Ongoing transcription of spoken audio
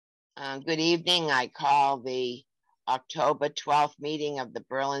Good evening. I call the October 12th meeting of the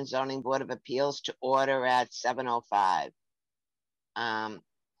Berlin Zoning Board of Appeals to order at 7:05.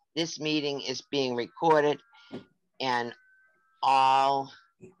 This meeting is being recorded and all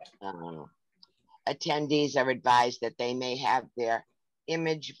attendees are advised that they may have their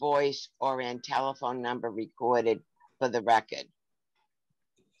image, voice, or and telephone number recorded for the record.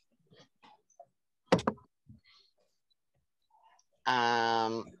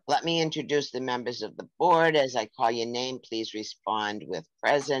 Let me introduce the members of the board. As I call your name, please respond with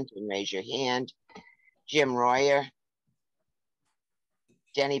present and raise your hand. Jim Royer.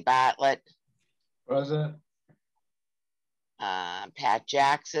 Jenny Bartlett. Present. Pat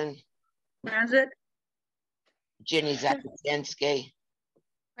Jackson. Present. Ginny Zapatinsky.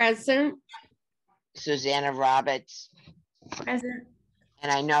 Present. Susanna Roberts. Present.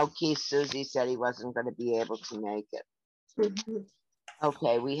 And I know Keith Susie said he wasn't going to be able to make it.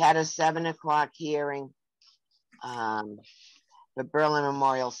 Okay, we had a 7 o'clock hearing for Berlin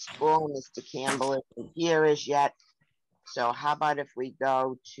Memorial School. Mr. Campbell isn't here as yet. So how about if we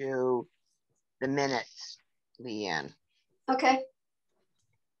go to the minutes, Leanne? Okay.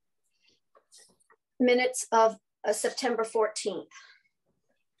 Minutes of September 14th.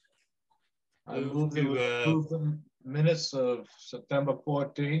 I move to approve the minutes of September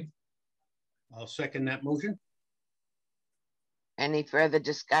 14th. I'll second that motion. Any further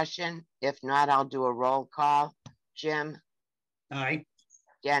discussion? If not, I'll do a roll call. Jim? Aye.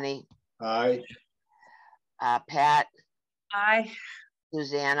 Jenny? Aye. Pat? Aye.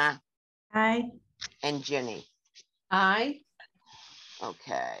 Susanna? Aye. And Ginny? Aye.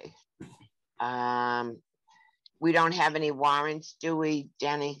 Okay. We don't have any warrants, do we,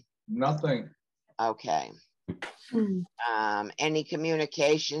 Jenny? Nothing. Okay. Any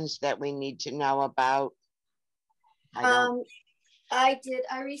communications that we need to know about? I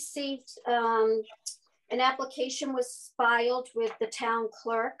received an application was filed with the town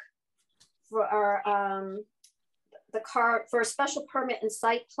clerk for our for a special permit and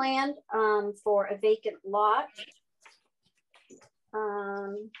site plan for a vacant lot.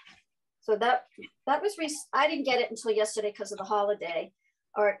 So that was I didn't get it until yesterday because of the holiday,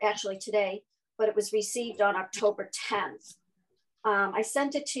 or actually today, but it was received on October 10th. I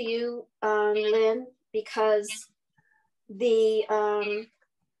sent it to you, Lynn, because the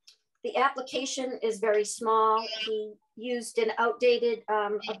application is very small. He used an outdated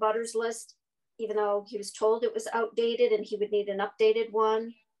abutters list, even though he was told it was outdated and he would need an updated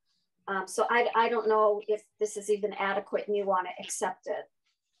one. So I don't know if this is even adequate and you want to accept it.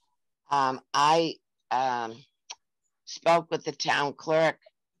 I spoke with the town clerk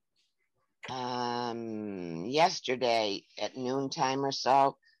yesterday at noontime or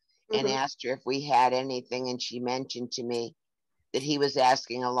so, and asked her if we had anything, and she mentioned to me that he was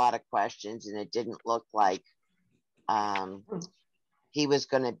asking a lot of questions and it didn't look like he was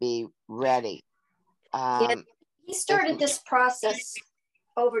going to be ready. He started this process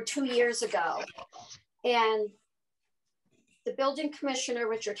over 2 years ago, and the building commissioner,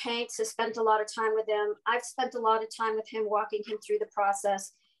 Richard Hanks, has spent a lot of time with him. I've spent a lot of time with him, walking him through the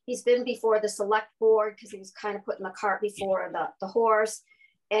process. He's been before the select board because he was kind of putting the cart before the horse.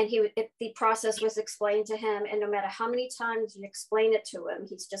 And the process was explained to him. And no matter how many times you explain it to him,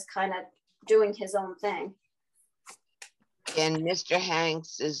 he's just kind of doing his own thing. In Mr.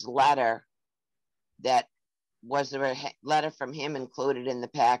 Hanks's letter, was there a letter from him included in the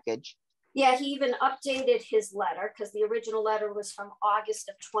package? Yeah, he even updated his letter because the original letter was from August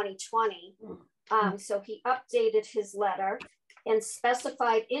of 2020. So he updated his letter and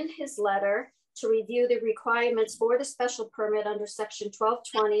specified in his letter to review the requirements for the special permit under section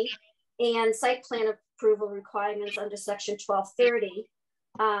 1220 and site plan approval requirements under section 1230.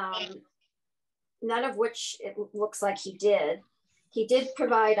 None of which it looks like he did. He did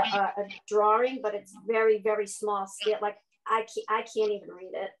provide a drawing, but it's very, very small scale. Like I can't even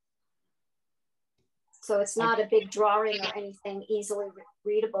read it. So it's not a big drawing or anything easily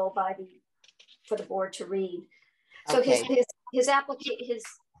readable for the board to read. So okay. his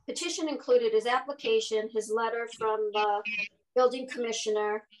petition included his application, his letter from the building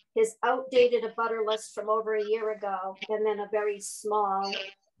commissioner, his outdated abutter list from over a year ago, and then a very small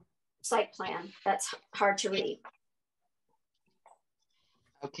site plan that's hard to read.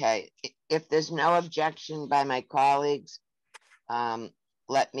 Okay, if there's no objection by my colleagues,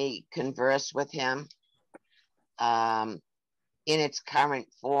 let me converse with him. In its current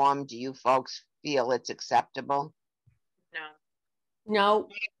form, do you folks feel it's acceptable? No.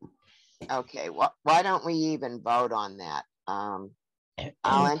 Okay, well, why don't we even vote on that? I'll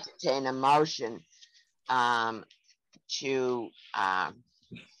entertain a motion to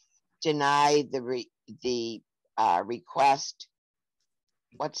deny the request.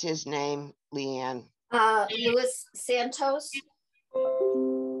 What's his name, Leanne? Louis Santos.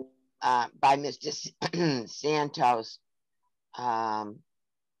 By Mr. Santos,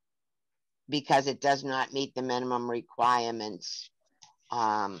 because it does not meet the minimum requirements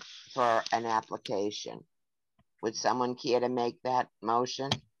for an application. Would someone care to make that motion?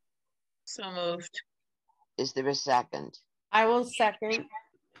 So moved. Is there a second? I will second.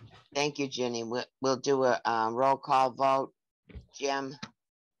 Thank you, Ginny. We'll do a roll call vote. Jim,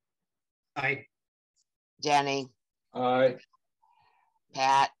 Aye. Denny, Aye.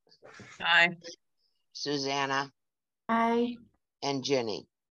 Pat, Aye. Susanna, Aye. and Ginny.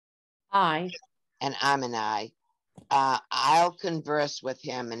 Aye. And I'm an aye. I'll converse with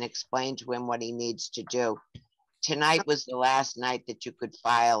him and explain to him what he needs to do. Tonight was the last night that you could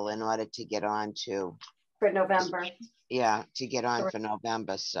file in order to get on to. For November. Yeah, to get on for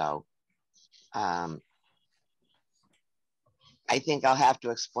November. So I think I'll have to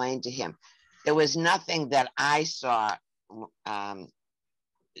explain to him. There was nothing that I saw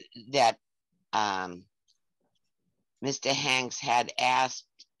that Mr. Hanks had asked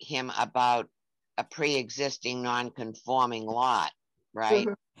him about a pre-existing non-conforming lot, right?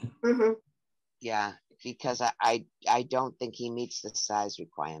 Mm-hmm. Yeah, because I don't think he meets the size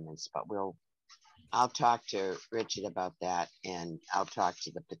requirements, but I'll talk to Richard about that, and I'll talk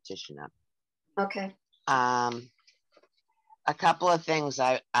to the petitioner. Okay. A couple of things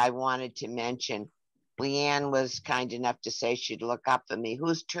I wanted to mention. Leanne was kind enough to say she'd look up for me.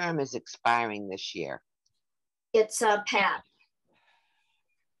 Whose term is expiring this year? It's Pat.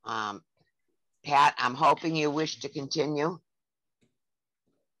 Pat, I'm hoping you wish to continue.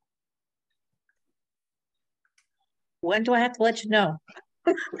 When do I have to let you know?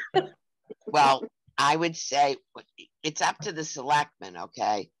 Well, I would say it's up to the selectmen,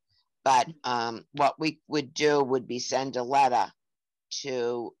 okay? But what we would do would be send a letter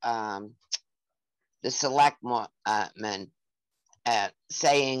to the selectmen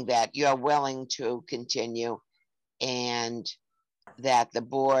saying that you're willing to continue and that the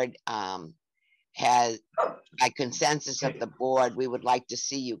board has, by consensus of the board, we would like to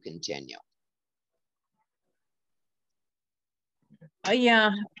see you continue. Oh,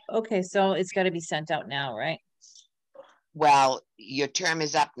 yeah. Okay, so it's got to be sent out now, right? Well, your term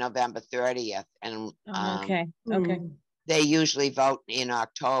is up November 30th, and Okay. Okay. they usually vote in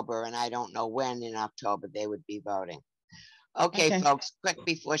October, and I don't know when in October they would be voting. Okay, Okay. folks, quick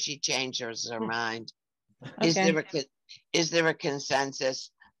before she changes her mind. Okay. Is there a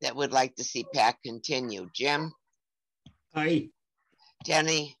consensus that would like to see Pat continue? Jim? Aye.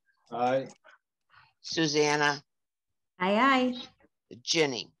 Denny? Aye. Susanna? Aye.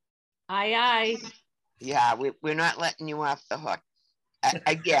 Ginny? Aye. Yeah, we're not letting you off the hook.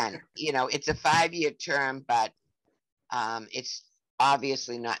 Again, it's a 5-year term, but it's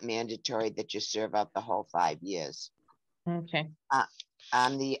obviously not mandatory that you serve out the whole 5 years. Okay.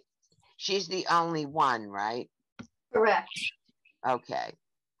 She's the only one, right? Correct. Okay.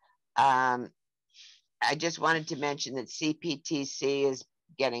 I just wanted to mention that CPTC is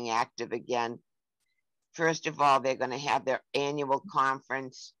getting active again. First of all, they're going to have their annual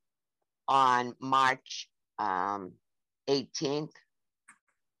conference on March 18th.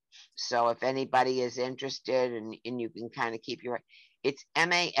 So if anybody is interested and you can kind of keep it's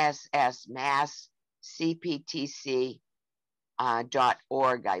MASS, Mass CPTC.org,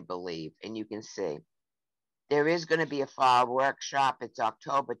 I believe, and you can see. There is going to be a fall workshop. It's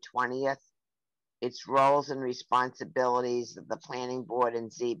October 20th. It's roles and responsibilities of the planning board and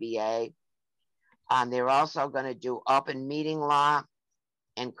ZBA. They're also going to do open meeting law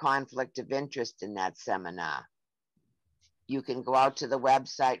and conflict of interest in that seminar. You can go out to the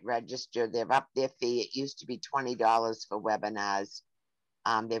website, register. They've upped their fee. It used to be $20 for webinars.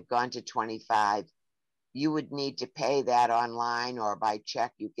 They've gone to $25. You would need to pay that online or by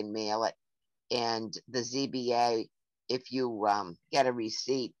check. You can mail it. And the ZBA, if you get a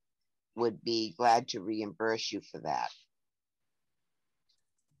receipt, would be glad to reimburse you for that.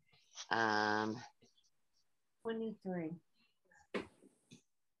 23.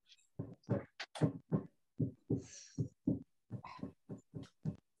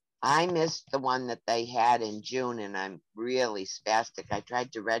 I missed the one that they had in June, and I'm really spastic. I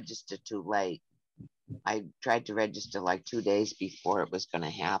tried to register too late. I tried to register like 2 days before it was going to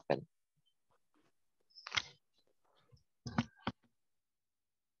happen.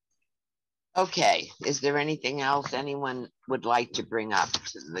 Okay, is there anything else anyone would like to bring up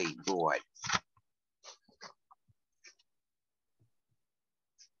to the board?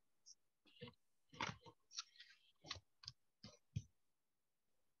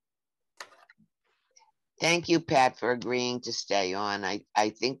 Thank you, Pat, for agreeing to stay on. I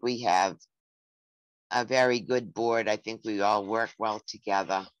think we have a very good board. I think we all work well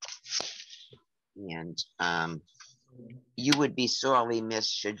together. And you would be sorely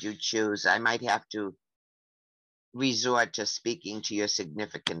missed should you choose. I might have to resort to speaking to your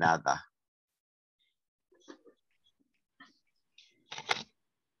significant other.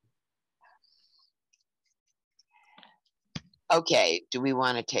 Okay, do we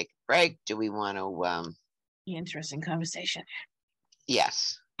want to take a break? Do we want to Interesting conversation.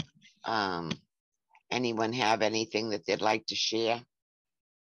 yes. Anyone have anything that they'd like to share?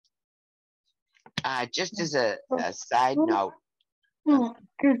 Just as a side note. Go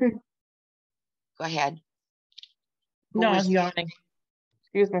ahead. Who No, I was- was yawning.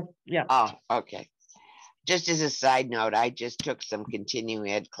 Excuse me. Yeah. Oh, okay. Just as a side note, I just took some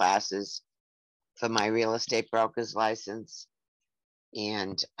continuing ed classes for my real estate broker's license.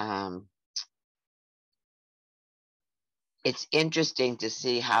 And it's interesting to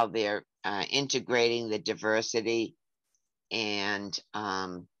see how they're integrating the diversity and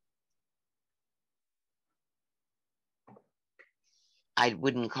I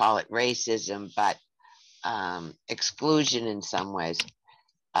wouldn't call it racism, but exclusion in some ways.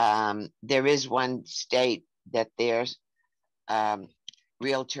 There is one state that their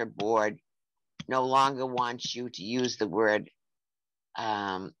realtor board no longer wants you to use the word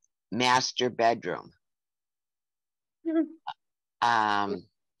master bedroom.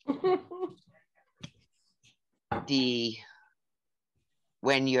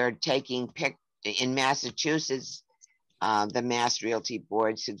 When you're taking in Massachusetts, the Mass Realty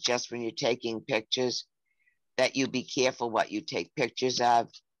Board suggests when you're taking pictures that you be careful what you take pictures of.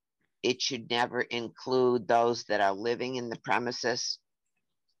 It should never include those that are living in the premises,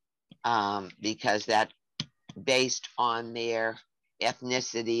 because that, based on their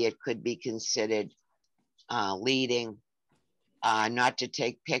ethnicity, it could be considered leading. Not to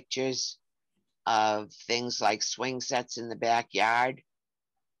take pictures of things like swing sets in the backyard.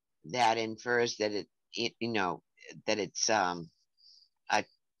 That infers that that it's a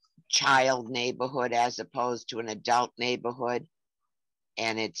child neighborhood as opposed to an adult neighborhood,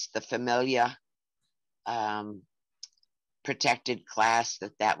 and it's the familiar protected class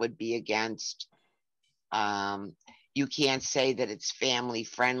that would be against. You can't say that it's family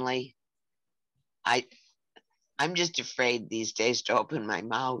friendly. I'm just afraid these days to open my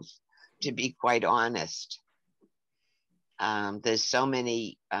mouth, to be quite honest. There's so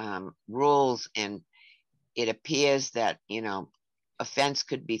many rules, and it appears that, offense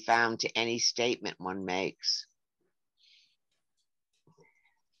could be found to any statement one makes.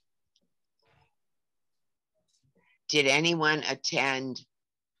 Did anyone attend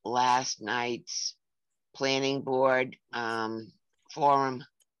last night's planning board forum?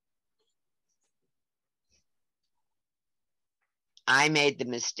 I made the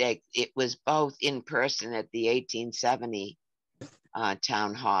mistake. It was both in person at the 1870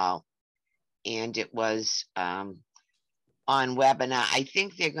 town hall, and it was on webinar. I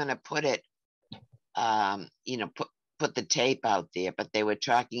think they're going to put it, put the tape out there, but they were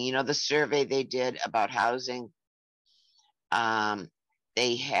talking, the survey they did about housing.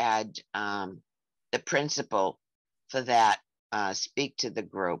 They had the principal for that speak to the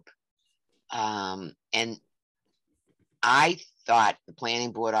group. And I thought the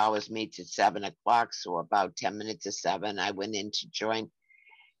planning board always meets at 7 o'clock. So about 10 minutes to 7, I went in to join,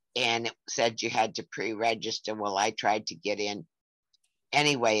 and it said you had to pre-register. Well, I tried to get in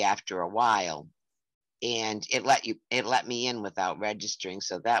anyway after a while, and it let me in without registering.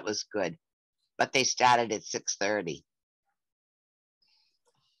 So that was good, but they started at 6:30.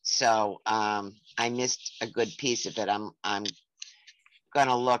 So I missed a good piece of it. I'm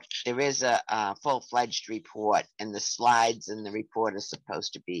gonna look. There is a full-fledged report, and the slides and the report are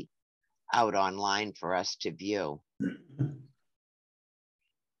supposed to be out online for us to view.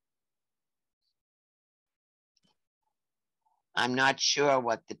 I'm not sure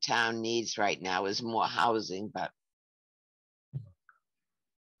what the town needs right now is more housing, but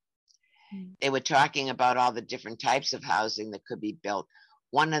they were talking about all the different types of housing that could be built.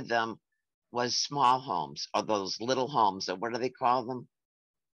 One of them was small homes, or those little homes, or what do they call them?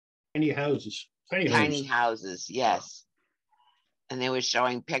 Tiny houses. Tiny houses, yes. And they were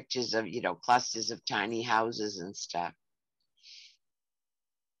showing pictures of, clusters of tiny houses and stuff.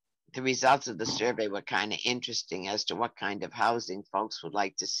 The results of the survey were kind of interesting as to what kind of housing folks would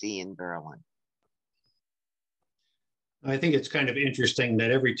like to see in Berlin. I think it's kind of interesting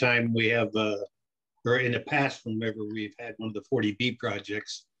that every time we have, or in the past, whenever we've had one of the 40B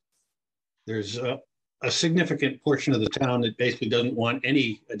projects, there's a significant portion of the town that basically doesn't want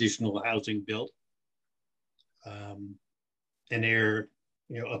any additional housing built. and they're,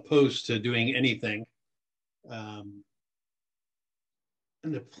 you know, opposed to doing anything. And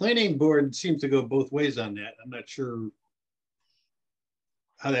the planning board seems to go both ways on that. I'm not sure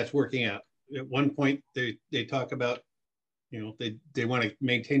how that's working out. At one point, they talk about, you know, they want to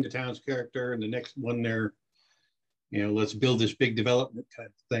maintain the town's character, and the next one they're, you know, let's build this big development kind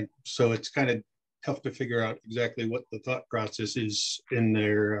of thing. So it's kind of tough to figure out exactly what the thought process is in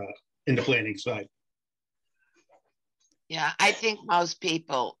their in the planning side. Yeah, I think most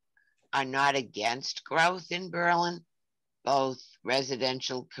people are not against growth in Berlin, both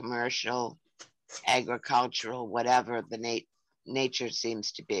residential, commercial, agricultural, whatever the nature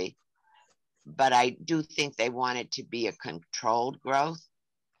seems to be. But I do think they want it to be a controlled growth.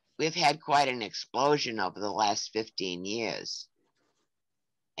 We've had quite an explosion over the last 15 years.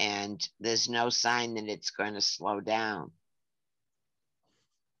 And there's no sign that it's going to slow down.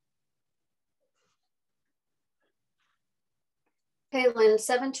 Okay, Lynn,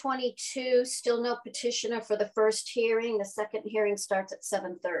 7:22, still no petitioner for the first hearing. The second hearing starts at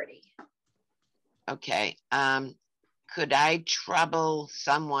 7:30. Okay, could I trouble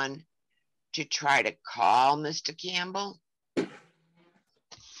someone to try to call Mr. Campbell?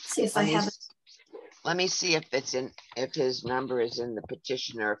 See if I have it. Let me see if it's in, if his number is in the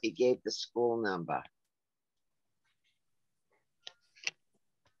petition or if he gave the school number.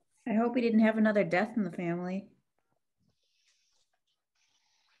 I hope he didn't have another death in the family.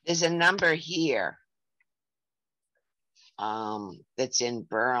 There's a number here that's in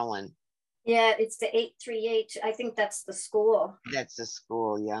Berlin. Yeah, it's the 838. I think that's the school. That's the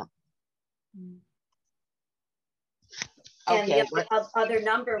school, yeah. And Okay, the other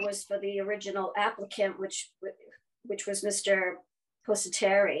number was for the original applicant, which was Mr.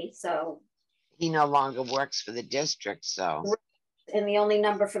 Positeri. So he no longer works for the district, so. And the only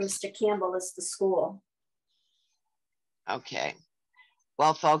number for Mr. Campbell is the school. Okay.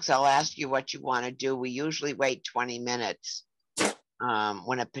 Well, folks, I'll ask you what you want to do. We usually wait 20 minutes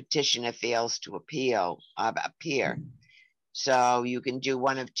when a petitioner fails to appear. So you can do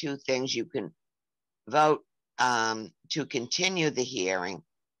one of two things. You can vote to continue the hearing,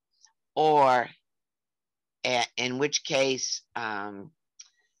 or in which case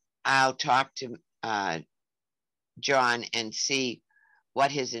I'll talk to John and see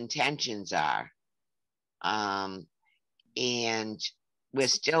what his intentions are. And we're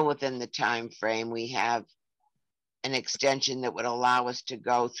still within the time frame. We have an extension that would allow us to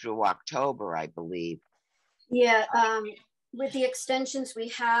go through October, I believe. Yeah, with the extensions we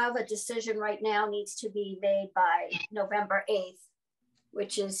have, a decision right now needs to be made by November 8th,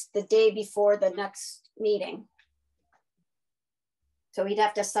 which is the day before the next meeting. So we'd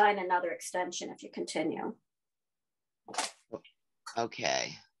have to sign another extension if you continue.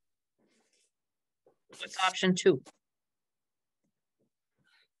 Okay. What's option 2?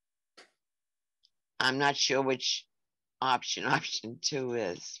 I'm not sure which option 2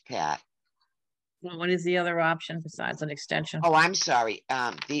 is, Pat. Well, what is the other option besides an extension? Oh, I'm sorry.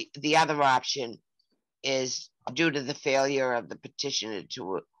 The other option is, due to the failure of the petitioner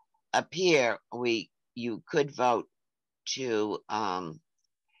to appear, you could vote to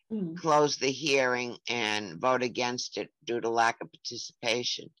close the hearing and vote against it due to lack of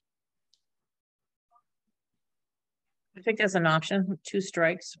participation. I think that's an option, 2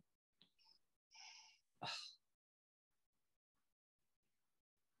 strikes.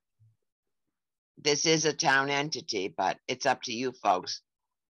 This is a town entity, but it's up to you folks.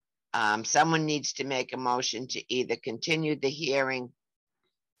 Someone needs to make a motion to either continue the hearing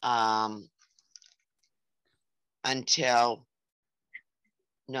until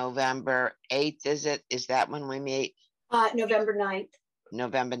November 8th, is it? Is that when we meet? November 9th.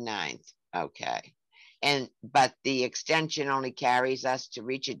 November 9th, okay. But the extension only carries us to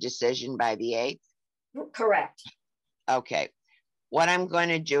reach a decision by the 8th? Correct. Okay. What I'm going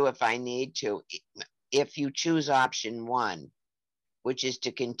to do, if I need to, if you choose option 1, which is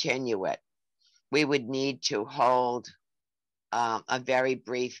to continue it, we would need to hold a very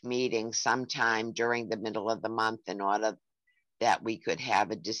brief meeting sometime during the middle of the month in order that we could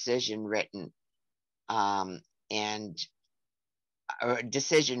have a decision written and a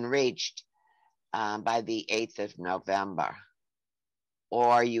decision reached by the 8th of November.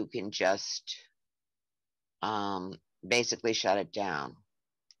 Or you can just basically shut it down.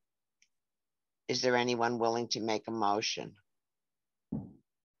 Is there anyone willing to make a motion?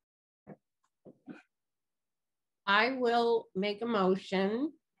 I will make a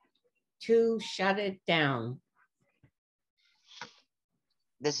motion to shut it down.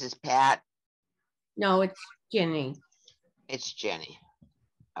 This is Pat. No, it's Ginny. It's Jenny.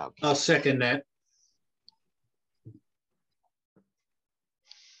 Okay. I'll second that.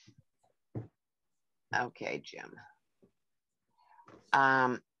 Okay, Jim.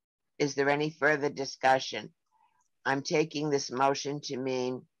 Is there any further discussion? I'm taking this motion to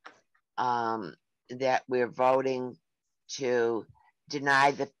mean that we're voting to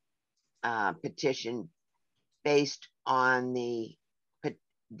deny the petition based on the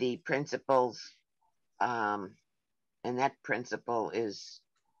principles, and that principle is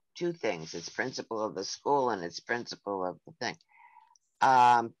two things. It's principle of the school and it's principle of the thing.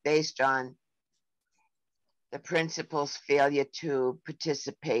 Based on the principal's failure to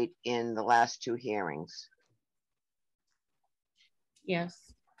participate in the last two hearings.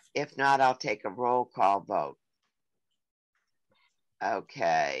 Yes. If not, I'll take a roll call vote.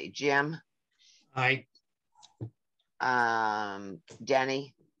 Okay, Jim? Aye.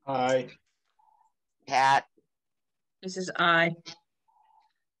 Denny? Aye. Pat? This is I.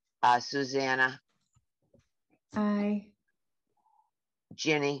 Susanna? Aye.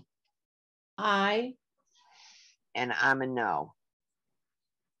 Ginny? I, And I'm a no.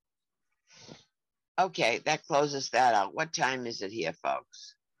 Okay, that closes that out. What time is it here,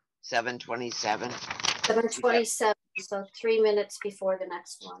 folks? 7:27? 7:27, so 3 minutes before the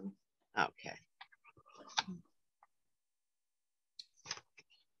next one. Okay.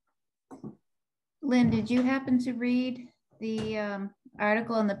 Lynn, did you happen to read the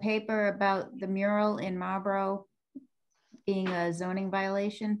article in the paper about the mural in Marlboro being a zoning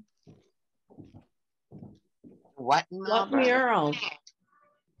violation? What what mural?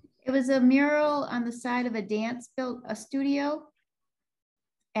 It was a mural on the side of a studio,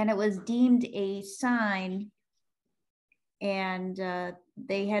 and it was deemed a sign, and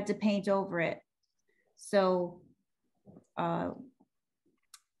they had to paint over it. So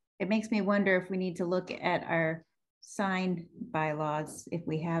it makes me wonder if we need to look at our sign bylaws, if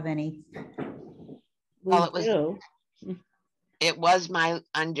we have any. Well, it was my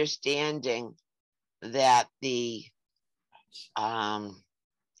understanding that the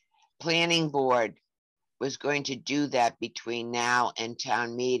planning board was going to do that between now and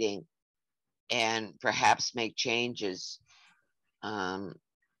town meeting and perhaps make changes to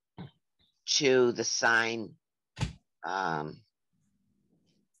the sign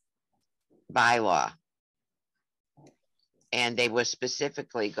bylaw. And they were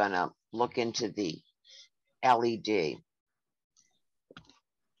specifically gonna look into the LED.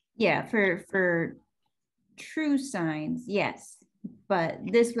 Yeah, for true signs, yes. But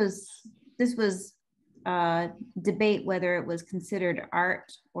this was debate whether it was considered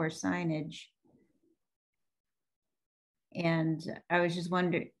art or signage. And I was just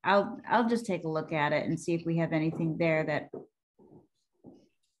wondering, I'll just take a look at it and see if we have anything there that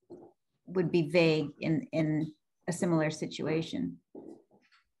would be vague in a similar situation.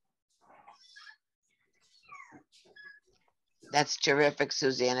 That's terrific,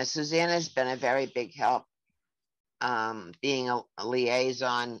 Susanna. Susanna's been a very big help, being a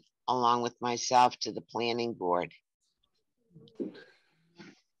liaison along with myself to the planning board.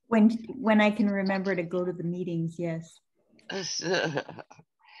 When I can remember to go to the meetings, yes.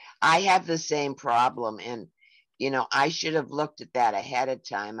 I have the same problem, and I should have looked at that ahead of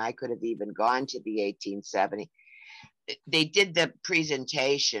time. I could have even gone to the 1870. They did the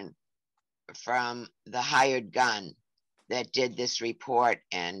presentation from the hired gun that did this report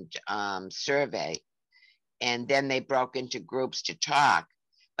and survey, and then they broke into groups to talk,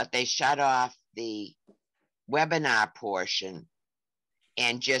 but they shut off the webinar portion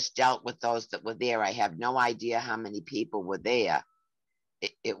and just dealt with those that were there. I have no idea how many people were there.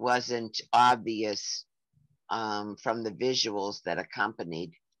 It wasn't obvious from the visuals that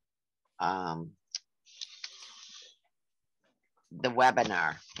accompanied the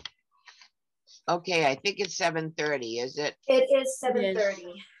webinar. Okay, I think it's 7:30, is it? It is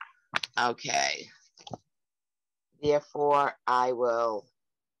 7:30. Okay. Therefore, I will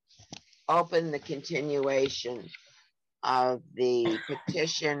open the continuation of the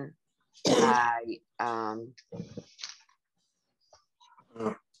petition by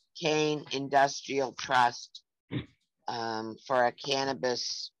Kane Industrial Trust for a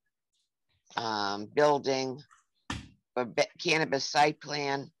cannabis building, or cannabis site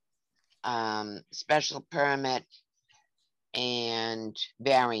plan, special permit, and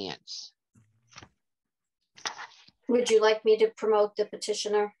variance. Would you like me to promote the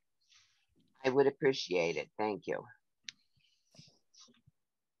petitioner? I would appreciate it. Thank you.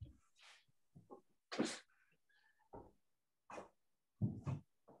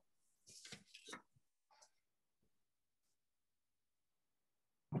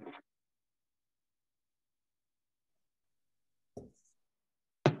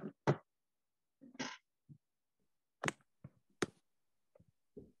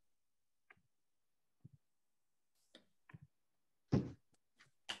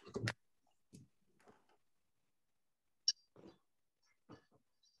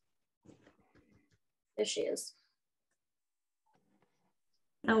 There she is.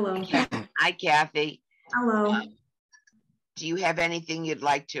 Hello. Hi, Kathy. Hello. Do you have anything you'd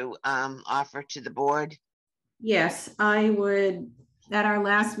like to offer to the board? Yes, I would. At our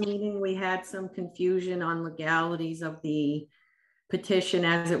last meeting, we had some confusion on legalities of the petition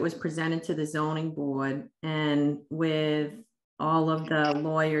as it was presented to the zoning board. And with all of the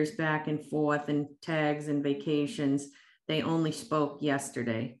lawyers back and forth and tags and vacations, they only spoke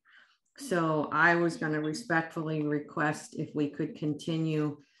yesterday. So I was going to respectfully request if we could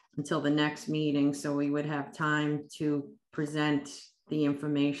continue until the next meeting so we would have time to present the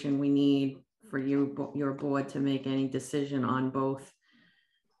information we need for you, your board, to make any decision on both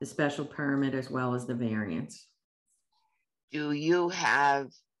the special permit as well as the variance. Do you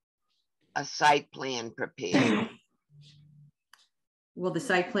have a site plan prepared? Well, the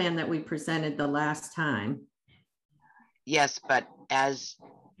site plan that we presented the last time. Yes, but as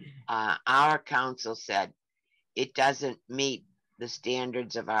our council said, it doesn't meet the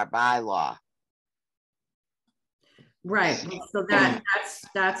standards of our bylaw. Right. So that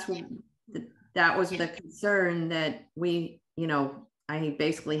was the concern, that we, you know, I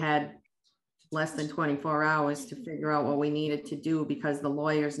basically had less than 24 hours to figure out what we needed to do because the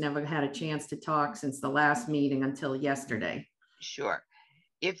lawyers never had a chance to talk since the last meeting until yesterday. Sure.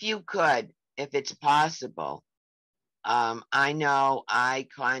 If you could, if it's possible, I know I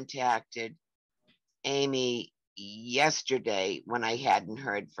contacted Amy yesterday when I hadn't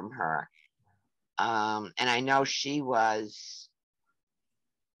heard from her. And I know she was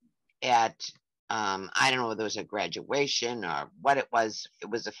at, I don't know whether it was a graduation or what it was.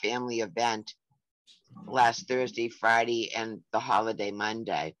 It was a family event last Thursday, Friday, and the holiday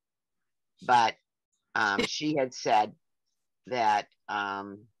Monday. But she had said that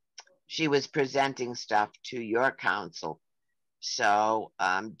she was presenting stuff to your council. So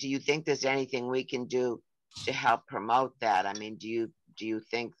do you think there's anything we can do to help promote that? I mean, do you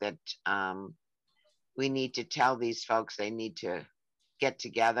think that we need to tell these folks they need to get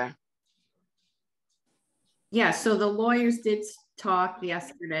together? Yeah, so the lawyers did talk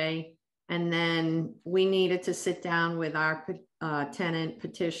yesterday, and then we needed to sit down with our tenant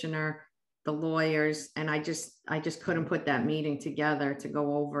petitioner, the lawyers, and I just couldn't put that meeting together to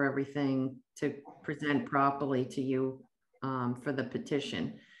go over everything to present properly to you for the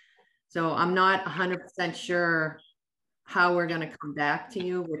petition. So I'm not 100% sure how we're going to come back to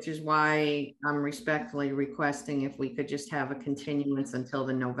you, which is why I'm respectfully requesting if we could just have a continuance until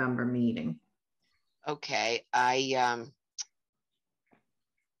the November meeting. Okay, the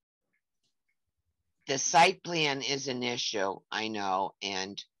site plan is an issue, I know,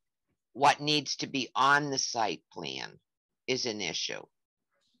 and what needs to be on the site plan is an issue.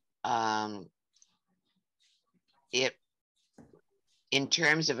 In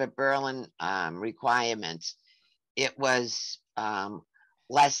terms of a Berlin requirements, it was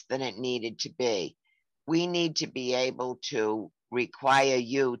less than it needed to be. We need to be able to require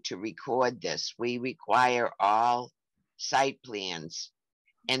you to record this. We require all site plans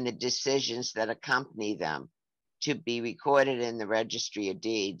and the decisions that accompany them to be recorded in the Registry of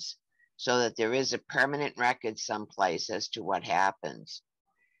Deeds so that there is a permanent record someplace as to what happens.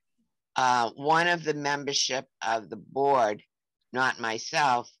 One of the membership of the board, not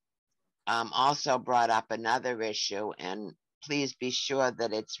myself, also brought up another issue, and please be sure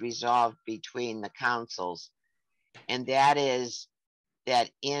that it's resolved between the councils. And that is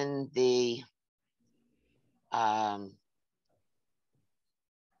that in the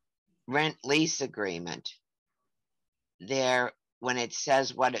rent lease agreement, there, when it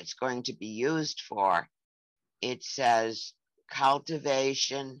says what it's going to be used for, it says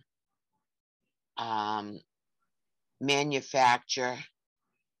cultivation, manufacture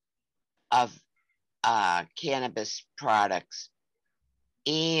of cannabis products,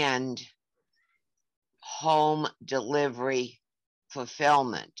 and home delivery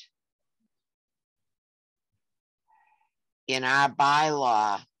fulfillment. In our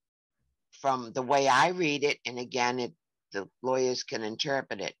bylaw, from the way I read it, and again, the lawyers can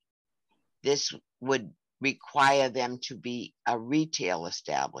interpret it, this would require them to be a retail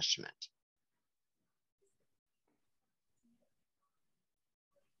establishment.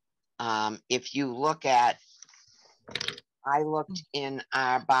 If you look at, I looked in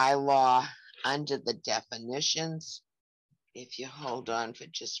our bylaw under the definitions. If you hold on for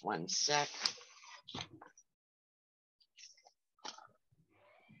just 1 sec.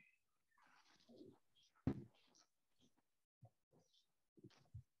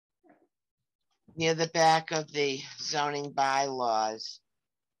 Near the back of the zoning bylaws,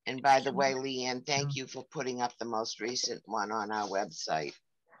 and by the way, Leanne, thank you for putting up the most recent one on our website.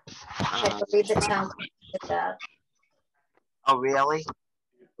 I believe the town did that. Oh, really?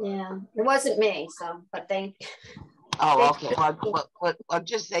 Yeah, it wasn't me, so, but thank. Oh, Thank okay. Well,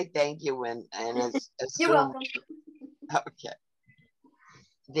 just say thank you and You're assume. welcome. Okay.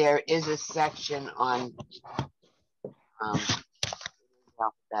 There is a section on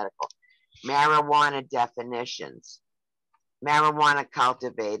alphabetical marijuana definitions. Marijuana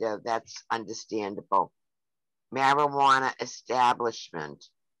cultivator, that's understandable. Marijuana establishment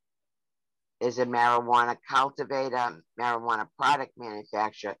is a marijuana cultivator, marijuana product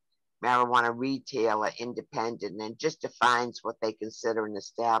manufacturer, marijuana retailer, independent, and just defines what they consider an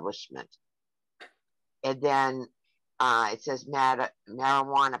establishment. And then it says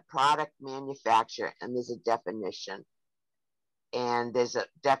marijuana product manufacturer, and there's a definition. And there's a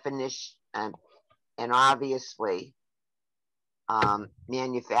definition, and obviously,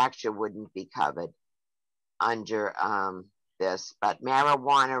 manufacturer wouldn't be covered under this, but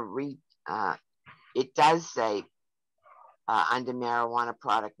marijuana, it does say under marijuana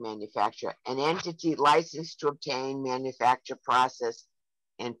product manufacturer, an entity licensed to obtain, manufacture, process,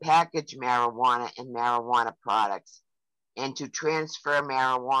 and package marijuana and marijuana products, and to transfer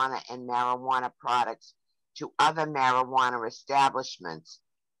marijuana and marijuana products to other marijuana establishments,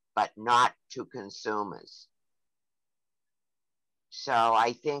 but not to consumers. So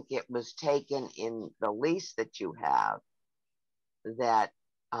I think it was taken in the lease that you have that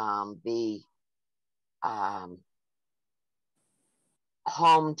the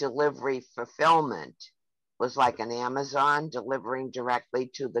home delivery fulfillment was like an Amazon delivering directly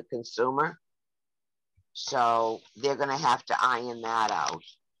to the consumer. So they're going to have to iron that out.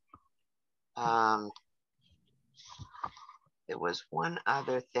 There was one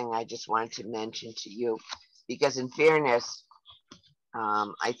other thing I just wanted to mention to you, because in fairness,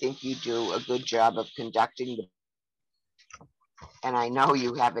 I think you do a good job of conducting and I know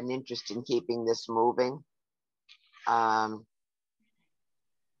you have an interest in keeping this moving.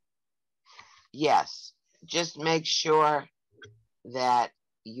 Yes, just make sure that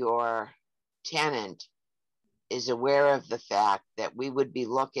your tenant is aware of the fact that we would be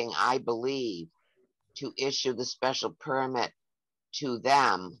looking, I believe, to issue the special permit to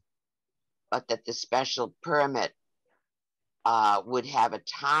them, but that the special permit would have a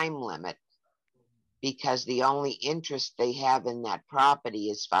time limit, because the only interest they have in that property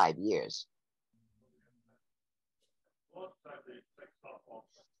is 5 years.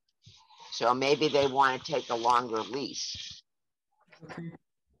 So maybe they want to take a longer lease.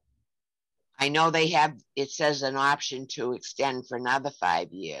 I know they have, it says an option to extend for another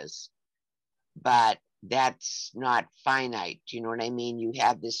 5 years, but that's not finite. Do you know what I mean? You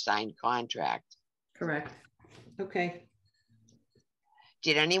have this signed contract. Correct. Okay.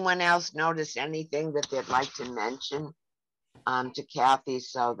 Did anyone else notice anything that they'd like to mention to Kathy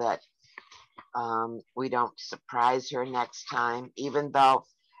so that we don't surprise her next time? Even though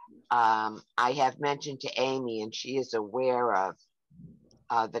I have mentioned to Amy, and she is aware of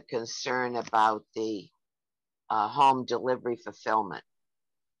the concern about the home delivery fulfillment.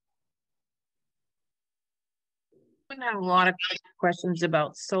 We have a lot of questions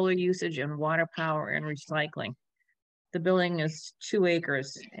about solar usage and water power and recycling. The building is 2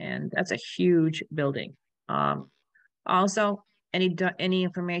 acres, and that's a huge building. Also, any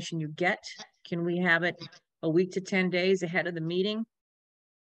information you get, can we have it a week to 10 days ahead of the meeting?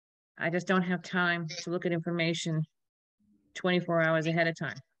 I just don't have time to look at information 24 hours ahead of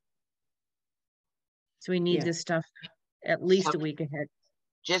time. So we need this stuff at least a week ahead.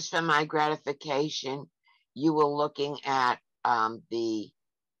 Just for my gratification, you were looking at the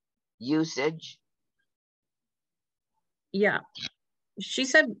usage. Yeah, she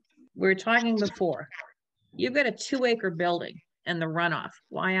said, we were talking before, you've got a 2 acre building and the runoff.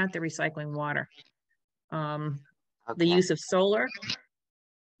 Why aren't they recycling water? The use of solar,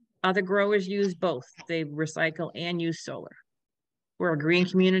 other growers use both. They recycle and use solar. We're a green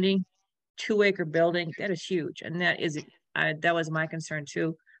community, 2 acre building, that is huge. And that is, that was my concern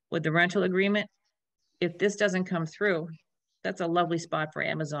too, with the rental agreement. If this doesn't come through, that's a lovely spot for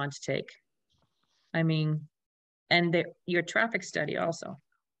Amazon to take. I mean, and your traffic study also,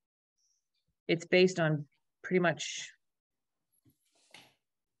 it's based on pretty much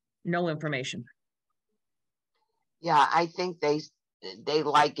no information. Yeah, I think they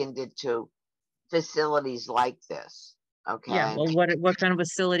likened it to facilities like this. Okay. Yeah, well, what kind of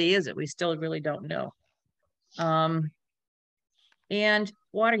facility is it? We still really don't know. And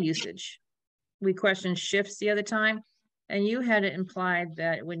water usage. We questioned shifts the other time, and you had it implied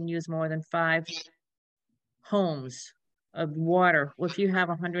that it wouldn't use more than 5 homes of water. Well, if you have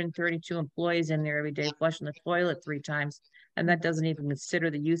 132 employees in there every day flushing the toilet 3 times, And that doesn't even consider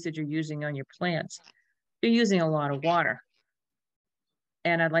the usage you're using on your plants. You're using a lot of water.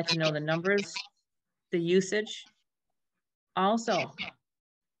 And I'd like to know the numbers, the usage. Also,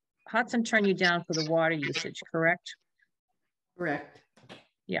 Hudson turned you down for the water usage, correct? Correct.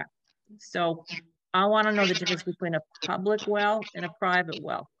 Yeah. So I want to know the difference between a public well and a private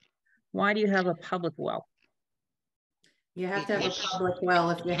well. Why do you have a public well? You have to have a public well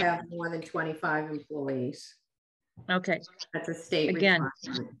if you have more than 25 employees. Okay. That's a state Again,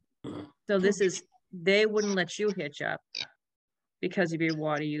 requirement. so this is, they wouldn't let you hitch up because of your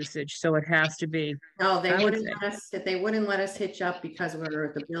water usage. So it has to be. No, I would say. they wouldn't let us hitch up because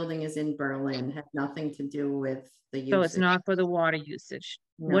the building is in Berlin, had nothing to do with the usage. So it's not for the water usage.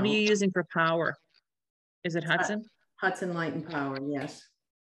 No. What are you using for power? Is it Hudson? Hudson Light and Power, yes.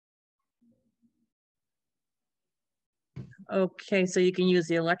 Okay, so you can use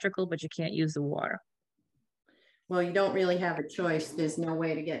the electrical, but you can't use the water. Well, you don't really have a choice. There's no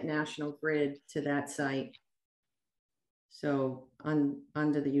way to get National Grid to that site. So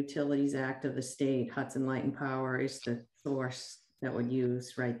under the Utilities Act of the state, Hudson Light and Power is the source that would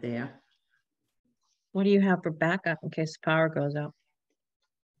use right there. What do you have for backup in case the power goes out?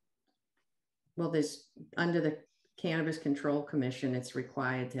 Well, there's under the Cannabis Control Commission, it's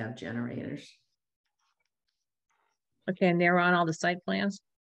required to have generators. Okay, and they're on all the site plans,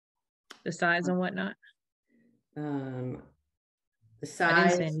 the size and whatnot? The I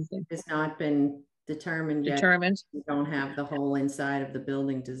size didn't say anything. has not been determined yet. Determined, We don't have the whole inside of the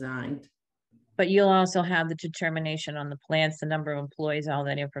building designed. but you'll also have the determination on the plans, the number of employees, all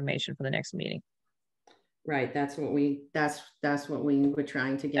that information for the next meeting. Right, that's what we were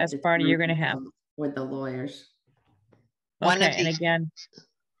trying to get. That's part of you're gonna have. With the lawyers. Okay, and again,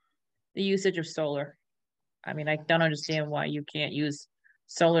 the usage of solar. I mean, I don't understand why you can't use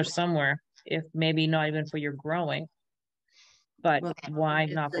solar somewhere, if maybe not even for your growing, but Well, why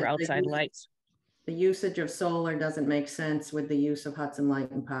not for outside lights? The usage of solar doesn't make sense with the use of Hudson Light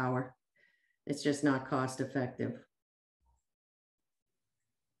and Power. It's just not cost effective.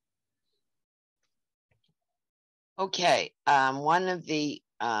 Okay, one of the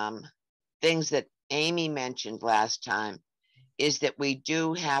things that Amy mentioned last time is that we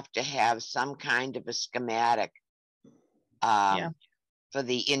do have to have some kind of a schematic for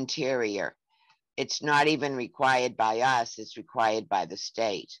the interior. It's not even required by us, it's required by the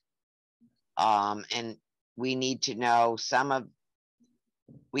state. And we need to know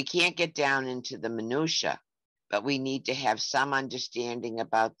we can't get down into the minutia, but we need to have some understanding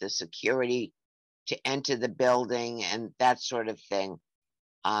about the security to enter the building and that sort of thing,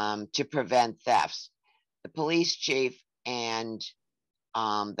 to prevent thefts. The police chief and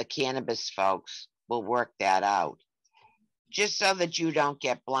the cannabis folks will work that out. Just so that you don't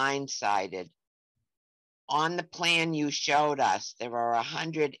get blindsided, on the plan you showed us, there are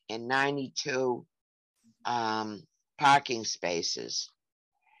 192 parking spaces.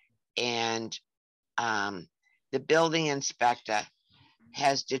 And the building inspector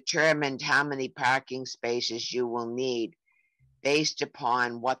has determined how many parking spaces you will need based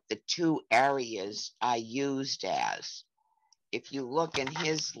upon what the two areas are used as. If you look in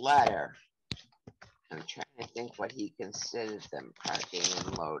his letter, I'm trying to think what he considers them, parking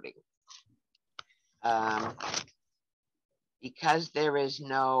and loading. Because there is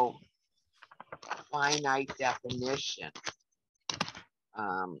no finite definition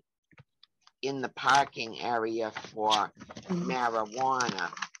in the parking area for marijuana,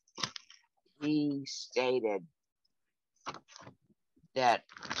 he stated that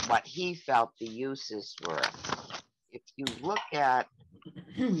what he felt the uses were. If you look at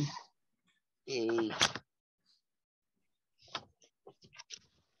the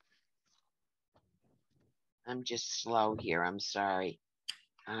I'm just slow here, I'm sorry.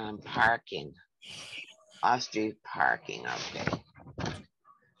 Parking. Off-street parking, okay.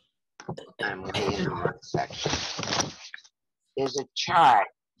 I'm way in the wrong section. There's a chart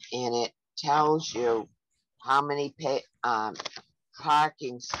and it tells you how many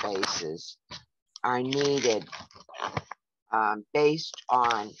parking spaces are needed based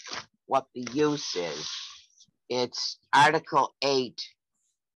on what the use is. It's Article 8.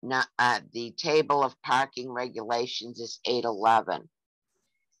 Not, the table of parking regulations is 811.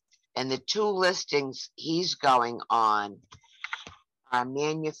 And the two listings he's going on are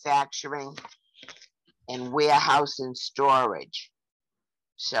manufacturing and warehouse and storage.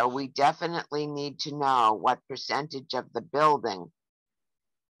 So we definitely need to know what percentage of the building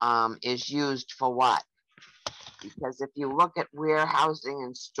is used for what. Because if you look at warehousing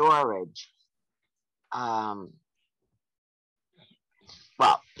and storage,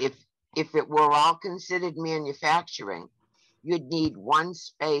 well, if it were all considered manufacturing, you'd need one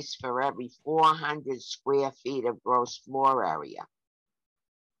space for every 400 square feet of gross floor area.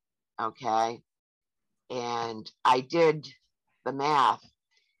 Okay. And I did the math,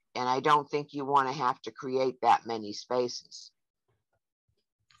 and I don't think you want to have to create that many spaces.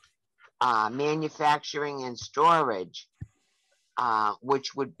 Manufacturing and storage,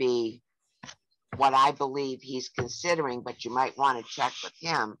 which would be what I believe he's considering, but you might want to check with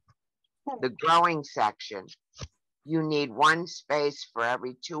him. The growing section, you need one space for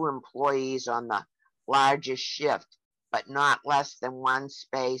every 2 employees on the largest shift, but not less than one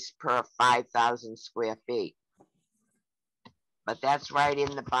space per 5,000 square feet. But that's right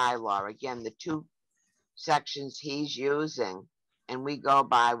in the bylaw. Again, the 2 sections he's using, and we go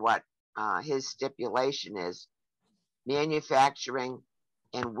by what his stipulation is: manufacturing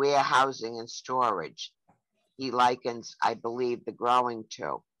and warehousing and storage. He likens, I believe, the growing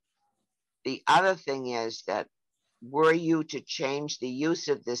to. The other thing is that were you to change the use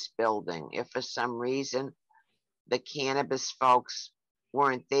of this building, if for some reason the cannabis folks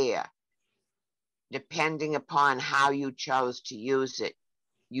weren't there, depending upon how you chose to use it,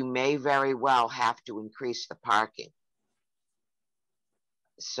 you may very well have to increase the parking.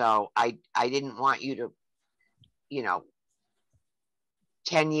 So I didn't want you to, you know,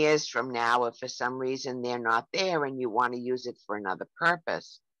 10 years from now, if for some reason they're not there and you want to use it for another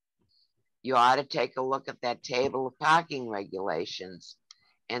purpose, you ought to take a look at that table of parking regulations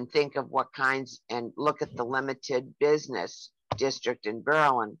and think of what kinds, and look at the limited business district in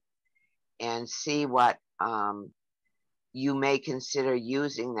Berlin and see what you may consider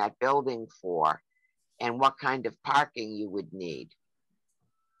using that building for and what kind of parking you would need.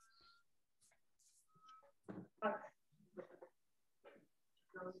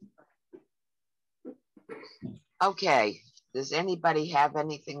 Okay, does anybody have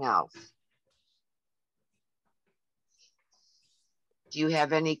anything else? Do you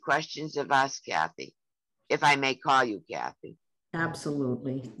have any questions of us, Kathy? If I may call you Kathy.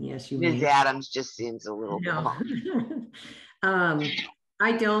 Absolutely. Yes, you Ms. may. Adams just seems a little No.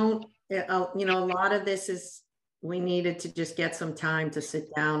 I don't, you know, a lot of this is, we needed to just get some time to sit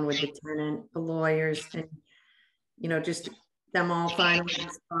down with the tenant, the lawyers, and, you know, just them all finally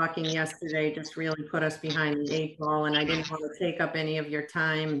talking yesterday just really put us behind the 8 ball, and I didn't want to take up any of your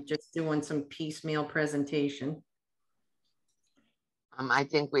time just doing some piecemeal presentation. I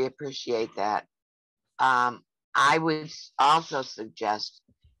think we appreciate that. I would also suggest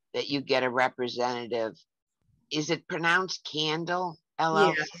that you get a representative. Is it pronounced Candle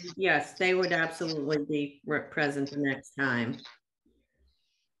LLC? Yes, they would absolutely be present the next time.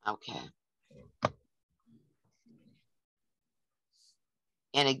 Okay.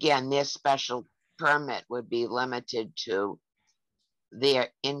 And again, their special permit would be limited to their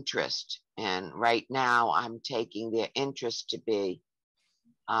interest. And right now I'm taking their interest to be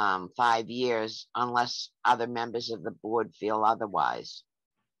 5 years, unless other members of the board feel otherwise.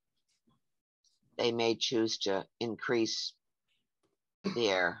 They may choose to increase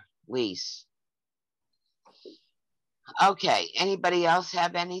their lease. Okay, anybody else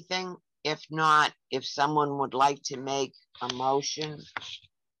have anything? If not, if someone would like to make a motion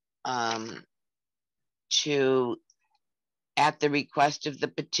to, at the request of the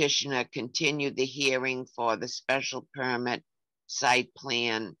petitioner, continue the hearing for the special permit, site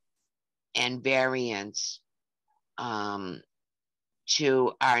plan, and variance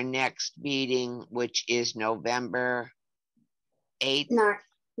to our next meeting, which is November 8th?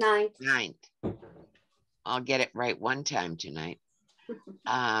 9th. I'll get it right one time tonight.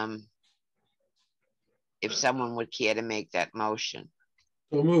 If someone would care to make that motion.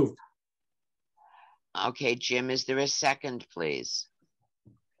 So moved. Okay, Jim, is there a second, please?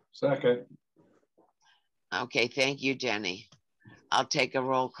 Second. Okay, thank you, Denny. I'll take a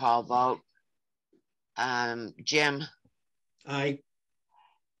roll call vote. Jim? Aye.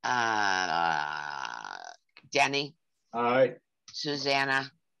 Denny? Aye.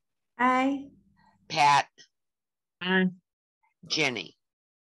 Susanna? Aye. Pat? Aye. Ginny?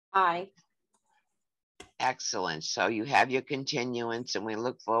 Aye. Excellent. So you have your continuance, and we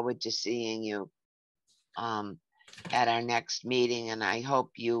look forward to seeing you at our next meeting. And I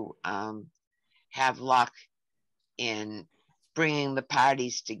hope you have luck in bringing the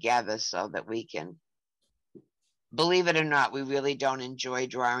parties together so that we can, believe it or not, we really don't enjoy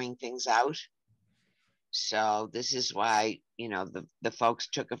drawing things out. So this is why, you know, the folks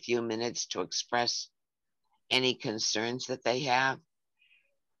took a few minutes to express any concerns that they have.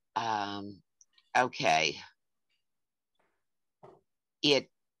 Okay.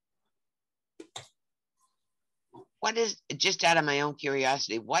 What is, just out of my own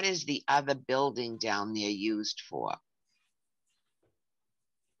curiosity, what is the other building down there used for?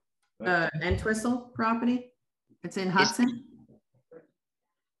 Entwistle property. It's in Hudson.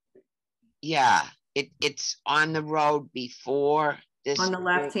 Yeah, it's on the road before this. On the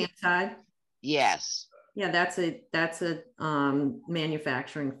left-hand side. Yes. Yeah, that's a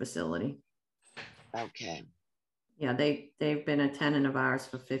manufacturing facility. Okay. Yeah, they've been a tenant of ours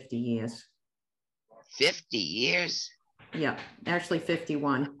for 50 years. 50 years? Yeah, actually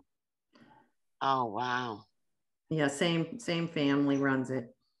 51. Oh, wow. Yeah, same family runs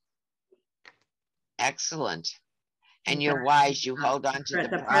it. Excellent. And In you're fact, wise, you hold on to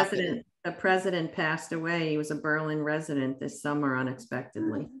the property. The president passed away. He was a Berlin resident this summer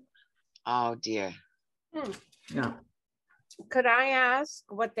unexpectedly. Oh, dear. Yeah. Could I ask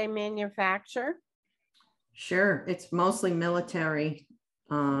what they manufacture? Sure, it's mostly military.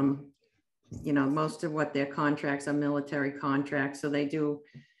 You know, most of what their contracts are military contracts. So they do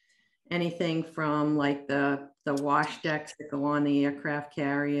anything from like the wash decks that go on the aircraft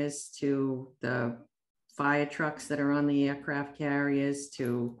carriers to the fire trucks that are on the aircraft carriers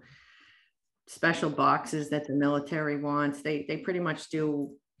to special boxes that the military wants. They pretty much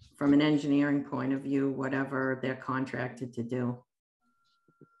do, from an engineering point of view, whatever they're contracted to do.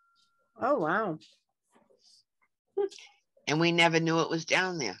 Oh, wow. And we never knew it was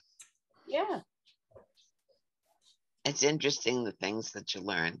down there. Yeah. It's interesting, the things that you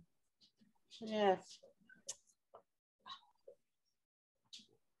learn. Yes.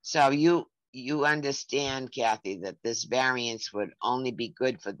 So you understand, Kathy, that this variance would only be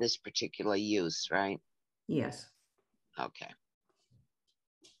good for this particular use, right? Yes. Okay.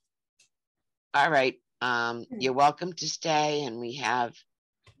 All right. You're welcome to stay, and we have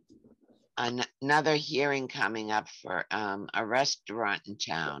another hearing coming up for a restaurant in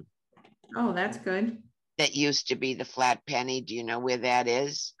town Oh, that's good. that used to be the Flat Penny. Do you know where that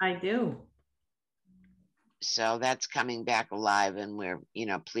is? I do. So that's coming back alive, and we're,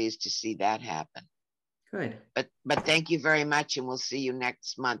 pleased to see that happen. Good. But thank you very much, and we'll see you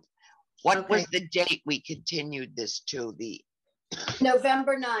next month. What Okay. was the date we continued this to? The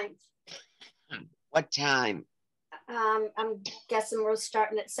November 9th. what time? I'm guessing we're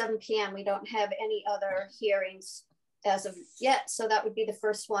starting at 7 p.m. We don't have any other hearings as of yet, so that would be the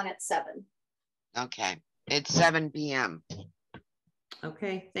first one at 7. Okay, it's 7 p.m.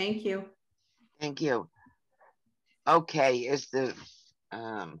 Okay, thank you. Thank you. Okay,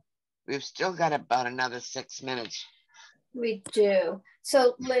 we've still got about another 6 minutes. We do.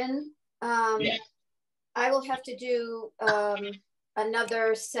 So Lynn, Yeah. I will have to do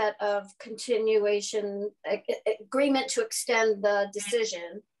another set of continuation agreement to extend the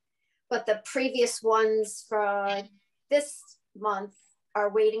decision, but the previous ones for this month are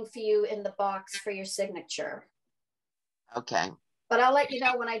waiting for you in the box for your signature. Okay. But I'll let you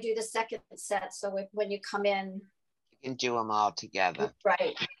know when I do the second set. So when you come in, You can do them all together.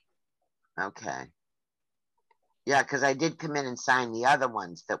 right. Okay. Yeah, because I did come in and sign the other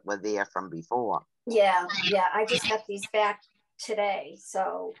ones that were there from before. Yeah. I just got these back today.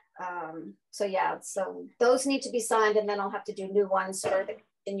 So yeah, so those need to be signed, and then I'll have to do new ones for the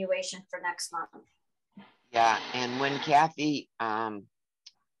continuation for next month. Yeah, and when Kathy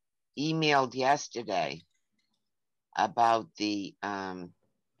emailed yesterday about the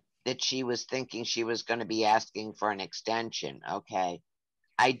that she was thinking she was going to be asking for an extension, okay,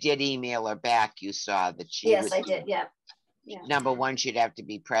 I did email her back. You saw that she Yes, was, I did. Yeah. number one, she'd have to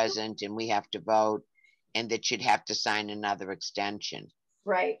be present and we have to vote, and that she'd have to sign another extension.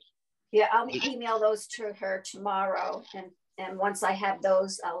 Right. Yeah, I'll email those to her tomorrow, and once I have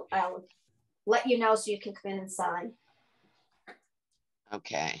those, I'll let you know so you can come in and sign.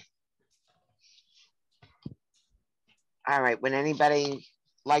 Okay. All right. Would anybody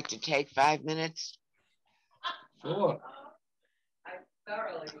like to take 5 minutes? Sure. I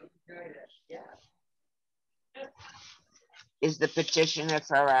thoroughly enjoyed it. Yeah. Is the petitioner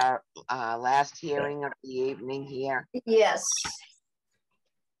for our last hearing of the evening here? Yes.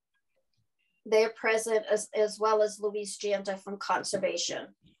 They're present as well as Louise Janta from Conservation.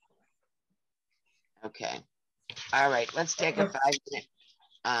 Okay. All right. Let's take a 5 minute.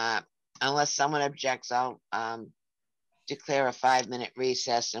 Unless someone objects, I'll declare a 5 minute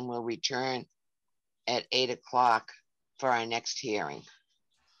recess, and we'll return at 8 o'clock for our next hearing.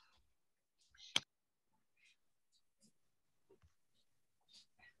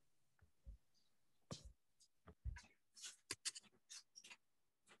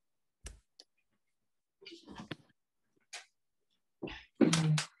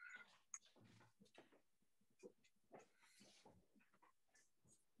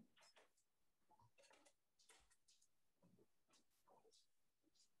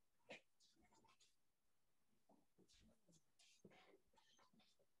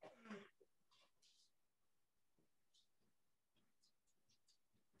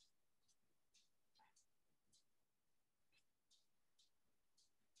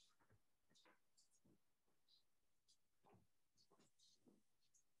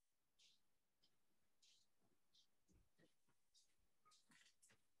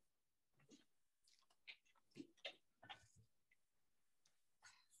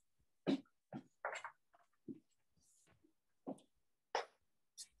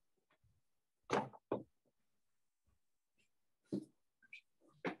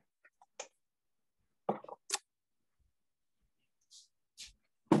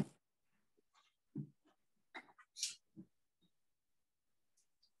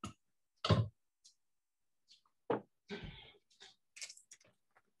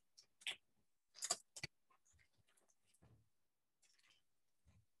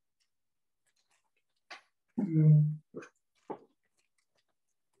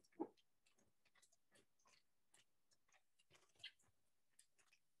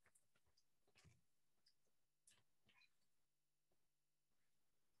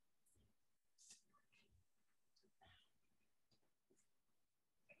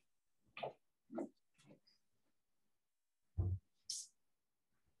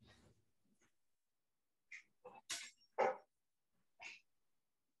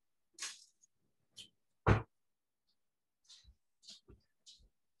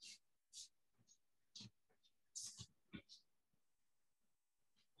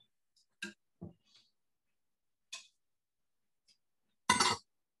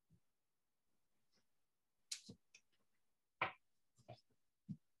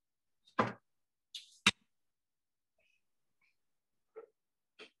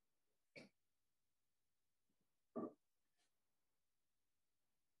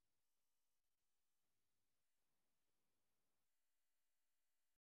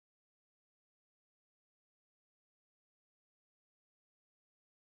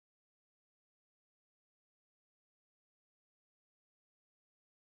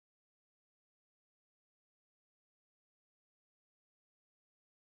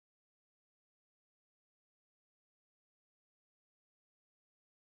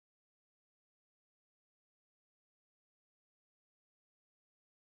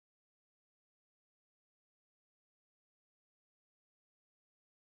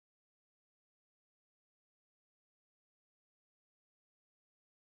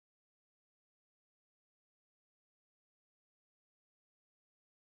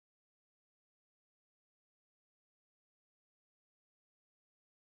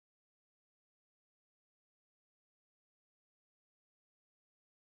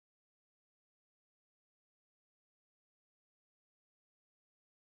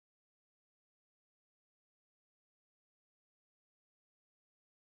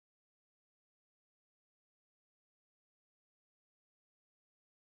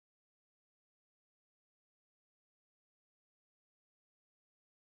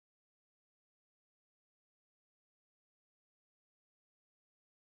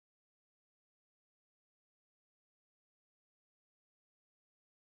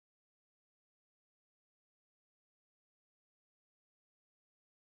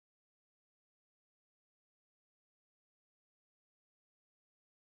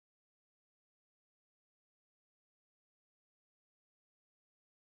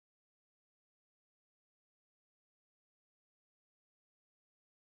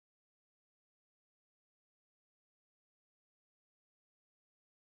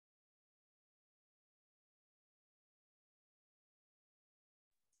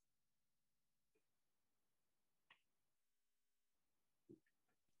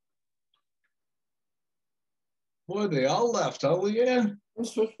 Boy, they all left, oh yeah.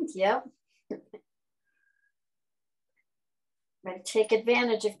 Yep. Might take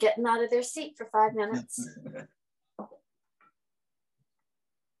advantage of getting out of their seat for 5 minutes.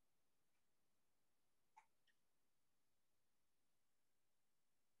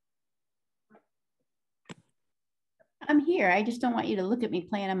 I'm here. I just don't want you to look at me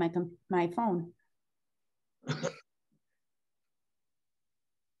playing on my phone.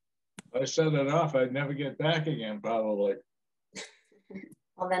 If I set it off, I'd never get back again, probably.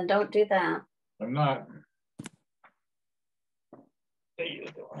 Well, then don't do that. I'm not. How you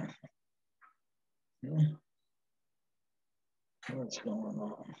doing? What's going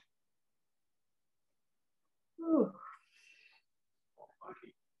on? Ooh.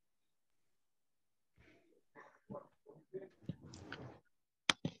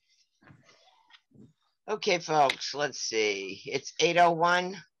 Okay, folks, let's see. It's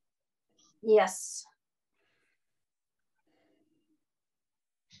 8:01. Yes.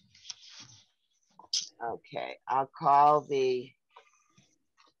 Okay, I'll call the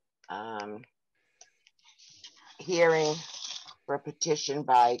hearing for a petition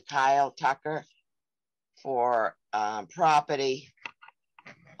by Kyle Tucker for property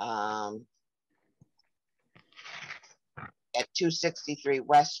at 263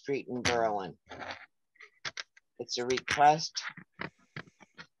 West Street in Berlin. It's a request.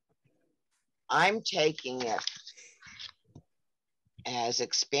 I'm taking it as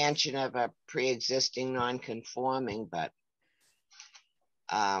expansion of a pre-existing non-conforming, but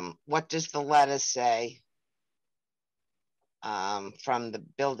what does the letter say from the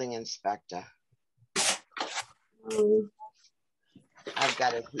building inspector? I've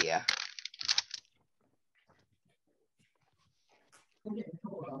got it here.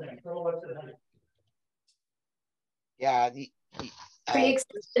 Yeah,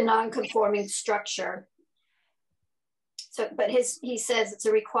 Pre-existing non-conforming structure. So, but he says it's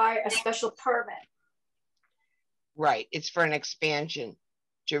a special permit. Right, it's for an expansion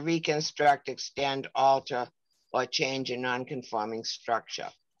to reconstruct, extend, alter, or change a non-conforming structure.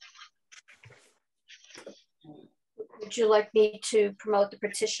 Would you like me to promote the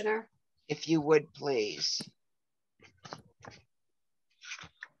petitioner? If you would, please.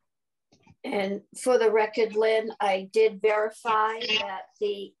 And for the record, Lynn, I did verify that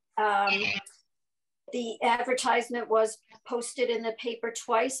the advertisement was posted in the paper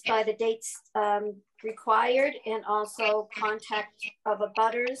twice by the dates required, and also contact of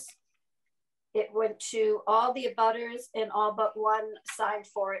abutters. It went to all the abutters, and all but one signed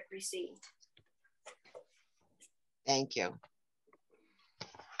for it received. Thank you.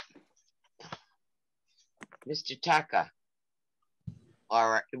 Mr. Tucker,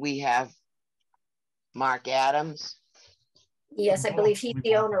 or we have Mark Adams? Yes, I believe he's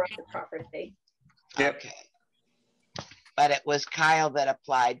the owner of the property. Yep. Okay. But it was Kyle that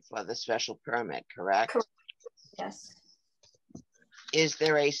applied for the special permit, correct? Correct. Yes. Is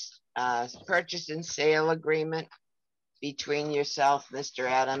there a purchase and sale agreement between yourself, Mr.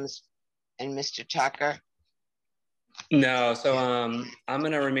 Adams, and Mr. Tucker? No, so I'm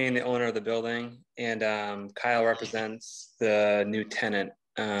going to remain the owner of the building, and Kyle represents the new tenant,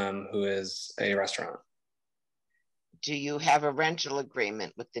 who is a restaurant. Do you have a rental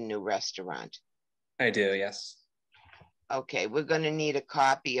agreement with the new restaurant? I do, yes. Okay, we're going to need a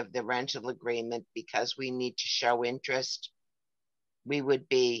copy of the rental agreement because we need to show interest. We would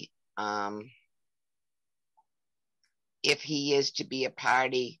be, if he is to be a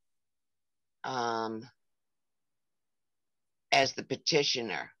party, as the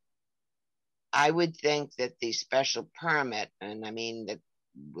petitioner, I would think that the special permit, and I mean that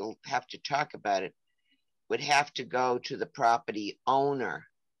we'll have to talk about it, would have to go to the property owner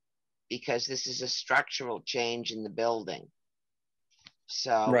because this is a structural change in the building.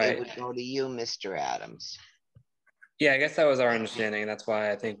 So right. It would go to you, Mr. Adams. Yeah, I guess that was our understanding. That's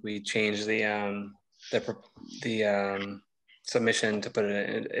why I think we changed the submission to put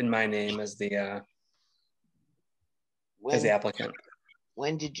it in my name as the applicant.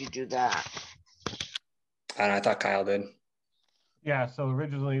 When did you do that? I thought Kyle did. Yeah, so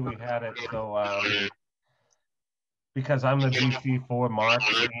originally we had it so because I'm the GC for Mark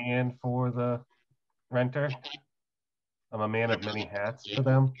and for the renter, I'm a man of many hats for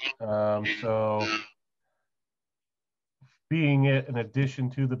them. So being it in addition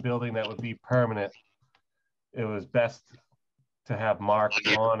to the building that would be permanent, it was best to have Mark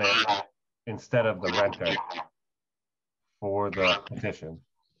on it instead of the renter for the petition.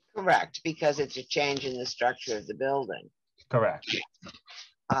 Correct, because it's a change in the structure of the building. Correct.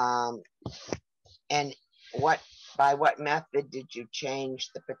 And by what method did you change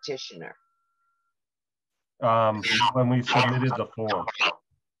the petitioner? When we submitted the form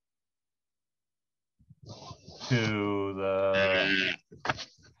to the,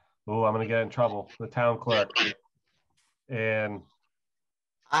 I'm gonna get in trouble, the town clerk. And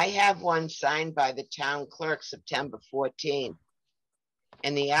I have one signed by the town clerk September 14th,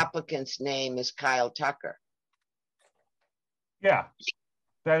 and the applicant's name is Kyle Tucker. Yeah,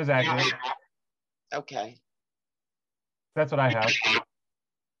 that is accurate. Okay. That's what I have.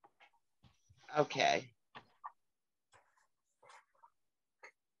 Okay.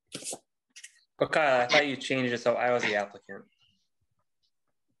 But Kyle, I thought you changed it so I was the applicant.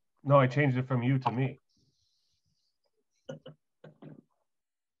 No, I changed it from you to me.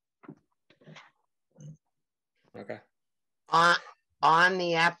 Okay. On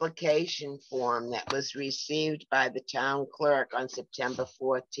the application form that was received by the town clerk on September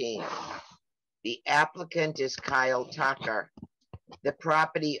 14th, the applicant is Kyle Tucker. The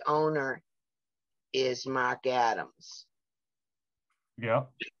property owner is Mark Adams. Yeah.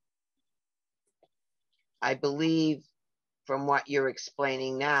 I believe from what you're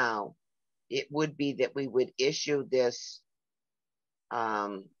explaining now, it would be that we would issue this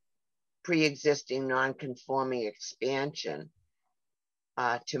pre-existing non-conforming expansion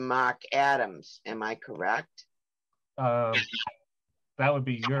to Mark Adams. Am I correct? That would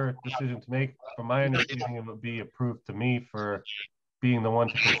be your decision to make. From my understanding, it would be approved to me for being the one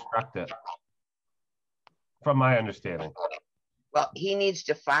to construct it. From my understanding. Well, he needs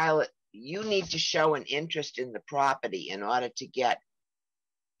to file it. You need to show an interest in the property in order to get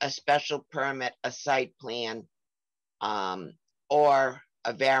a special permit, a site plan, or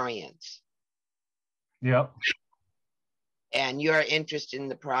a variance. Yep. And your interest in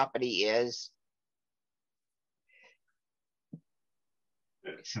the property is,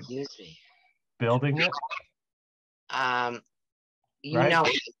 excuse me, building it.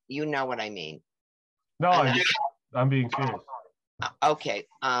 You know what I mean. No, I'm being serious. Okay,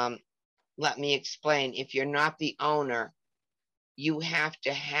 let me explain. If you're not the owner, you have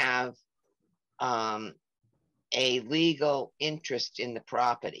to have a legal interest in the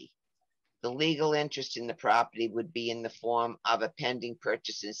property. The legal interest in the property would be in the form of a pending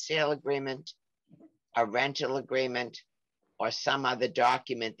purchase and sale agreement, a rental agreement, or some other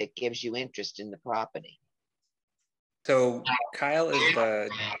document that gives you interest in the property. So Kyle is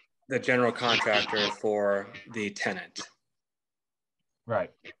the general contractor for the tenant.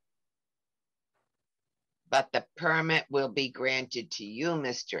 Right. But the permit will be granted to you,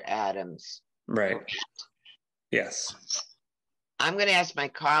 Mr. Adams. Right. Yes. I'm going to ask my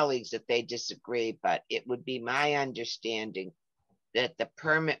colleagues if they disagree, but it would be my understanding that the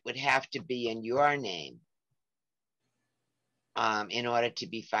permit would have to be in your name in order to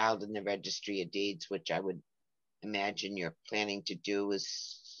be filed in the registry of deeds, which I would imagine you're planning to do as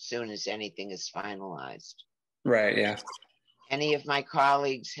soon as anything is finalized. Right, yeah. Any of my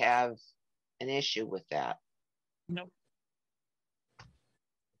colleagues have an issue with that? No.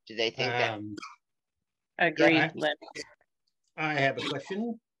 Do they think that? Agreed, yeah, Lynn. I have a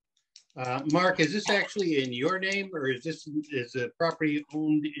question. Mark, is this actually in your name, or is the property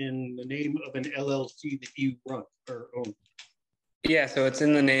owned in the name of an LLC that you run or own? Yeah, so it's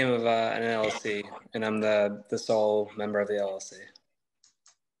in the name of an LLC, and I'm the sole member of the LLC.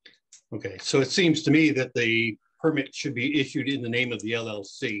 Okay, so it seems to me that the permit should be issued in the name of the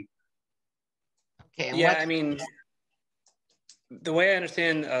LLC. Okay, yeah, I mean, the way I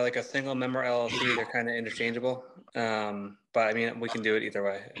understand, like a single member LLC, they're kind of interchangeable. But I mean, we can do it either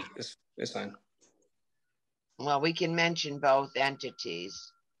way. It's fine. Well, we can mention both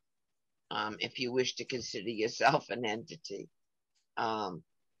entities if you wish to consider yourself an entity.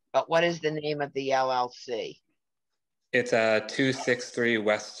 But what is the name of the LLC? It's 263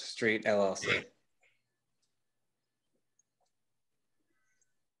 West Street LLC.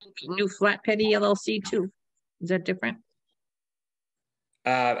 New Flat Petty LLC too. Is that different?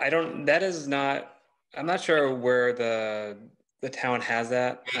 That is not, I'm not sure where the town has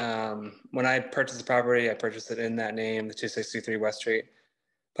that. When I purchased the property, I purchased it in that name, the 263 West Street.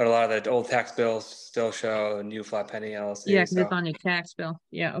 But a lot of the old tax bills still show New Flat Penny LLC. Yeah, because it's on your tax bill.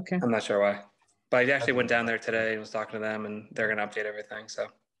 Yeah, okay. I'm not sure why. But I actually went down there today and was talking to them, and they're going to update everything. So.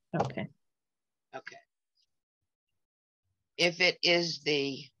 Okay. Okay. If it is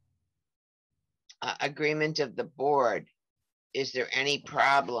the agreement of the board, is there any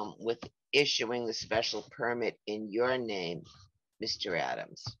problem with issuing the special permit in your name, Mr.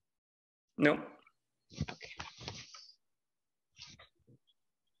 Adams? No. Okay.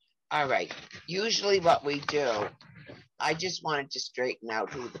 All right. Usually what we do, I just wanted to straighten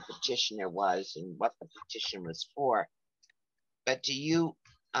out who the petitioner was and what the petition was for. But do you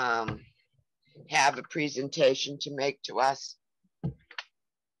have a presentation to make to us?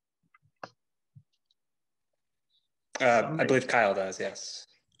 I believe Kyle does, yes.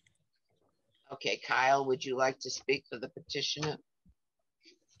 Okay, Kyle, would you like to speak for the petitioner?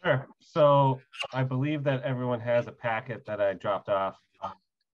 Sure. So I believe that everyone has a packet that I dropped off.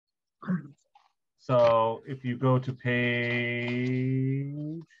 So if you go to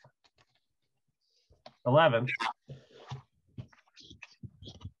page 11.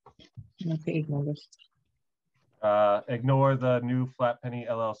 No page numbers. Ignore the New Flat Penny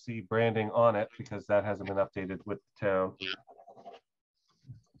LLC branding on it because that hasn't been updated with the town.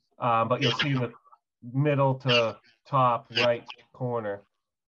 But you'll see the middle to top right corner,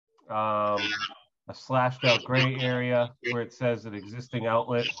 a slashed out gray area where it says an existing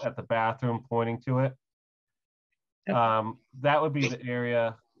outlet at the bathroom pointing to it. That would be the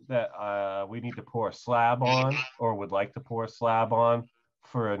area that we need to pour a slab on, or would like to pour a slab on,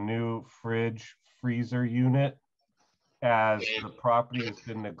 for a new fridge freezer unit, as the property has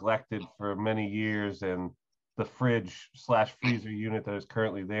been neglected for many years and the fridge / freezer unit that is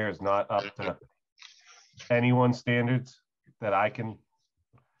currently there is not up to anyone's standards that I can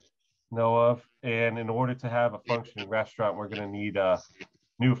know of. And in order to have a functioning restaurant, we're going to need a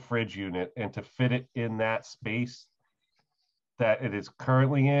new fridge unit, and to fit it in that space that it is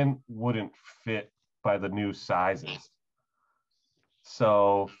currently in wouldn't fit by the new sizes.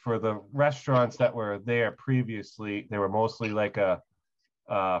 So for the restaurants that were there previously, they were mostly like a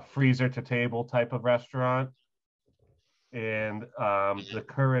freezer to table type of restaurant. And the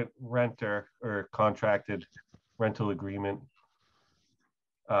current renter or contracted rental agreement,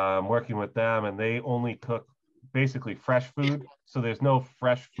 working with them, and they only cook basically fresh food. So there's no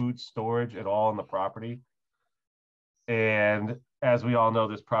fresh food storage at all on the property. And as we all know,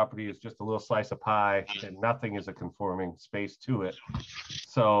 this property is just a little slice of pie and nothing is a conforming space to it.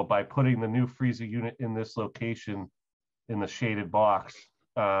 So by putting the new freezer unit in this location in the shaded box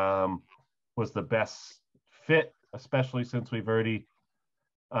was the best fit, especially since we've already,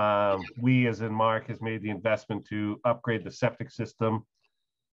 we as in Mark has made the investment to upgrade the septic system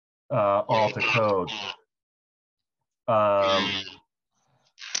all to code.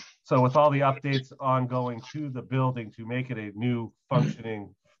 So with all the updates ongoing to the building to make it a new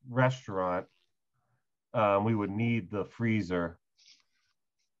functioning restaurant, we would need the freezer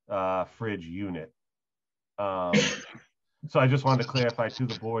fridge unit. So I just wanted to clarify to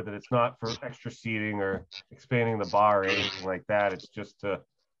the board that it's not for extra seating or expanding the bar or anything like that. It's just to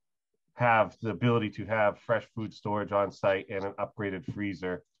have the ability to have fresh food storage on site and an upgraded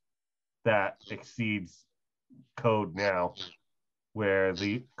freezer that exceeds code now, where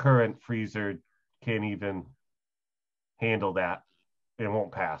the current freezer can't even handle that. It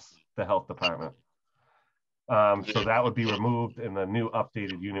won't pass the health department. So that would be removed and the new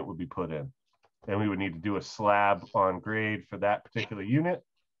updated unit would be put in. And we would need to do a slab on grade for that particular unit.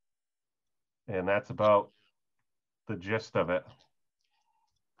 And that's about the gist of it.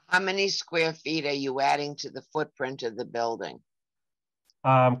 How many square feet are you adding to the footprint of the building?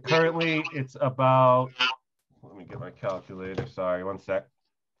 Currently it's about, let me get my calculator, sorry, one sec.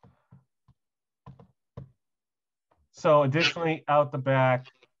 So additionally out the back,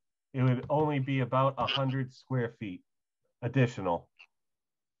 it would only be about 100 square feet additional.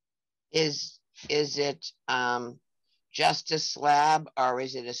 Is it just a slab or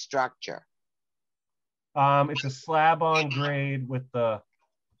is it a structure? It's a slab on grade with the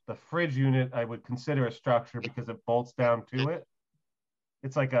fridge unit. I would consider a structure because it bolts down to it.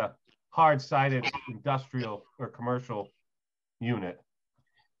 It's like a hard-sided industrial or commercial unit.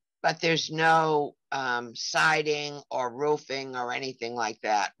 But there's no siding or roofing or anything like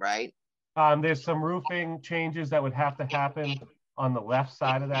that, right? There's some roofing changes that would have to happen on the left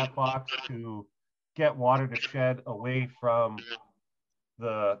side of that box to get water to shed away from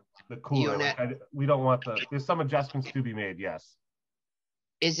the cooler. Like we don't want there's some adjustments to be made, yes.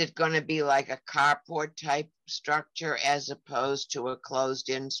 Is it going to be like a carport type structure as opposed to a closed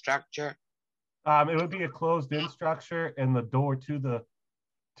in structure? It would be a closed in structure, and the door to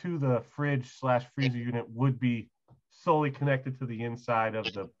the fridge / freezer unit would be solely connected to the inside of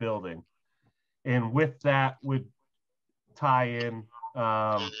the building. And with that would tie in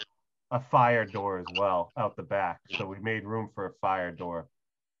a fire door as well out the back. So we made room for a fire door.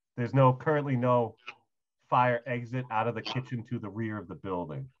 There's currently no fire exit out of the kitchen to the rear of the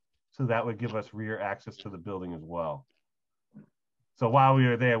building. So that would give us rear access to the building as well. So while we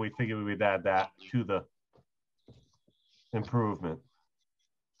were there, we figured we would add that to the improvement.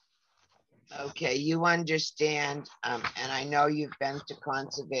 Okay, you understand, and I know you've been to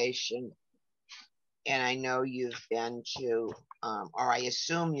conservation, and I know you've been to, or I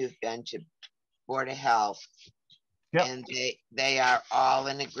assume you've been to Board of Health. Yep. And they are all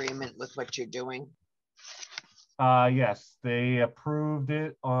in agreement with what you're doing? Yes, they approved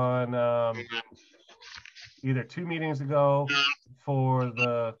it on either 2 meetings ago for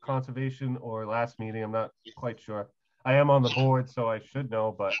the conservation or last meeting. I'm not quite sure. I am on the board, so I should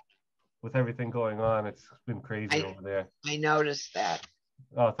know, but with everything going on, it's been crazy over there. I noticed that.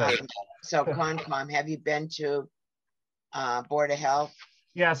 Oh, thanks. So Concom, have you been to Board of Health?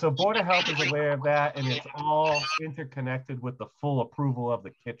 Yeah, so Board of Health is aware of that, and it's all interconnected with the full approval of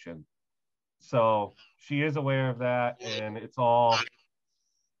the kitchen. So she is aware of that, and it's all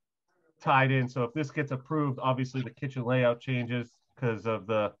tied in. So if this gets approved, obviously the kitchen layout changes because of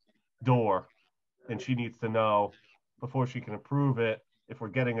the door, and she needs to know before she can approve it if we're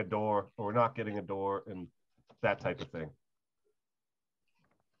getting a door or we're not getting a door and that type of thing.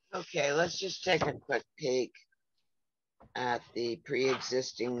 Okay, let's just take a quick peek at the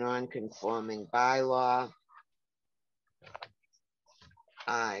pre-existing non-conforming bylaw.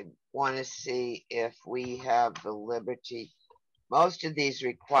 I want to see if we have the liberty. Most of these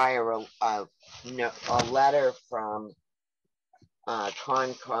require a letter from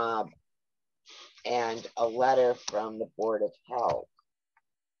Concom and a letter from the Board of Health.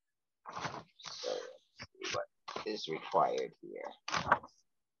 So let's see what is required here.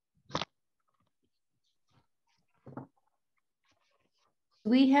 Do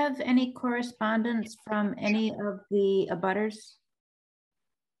we have any correspondence from any of the abutters?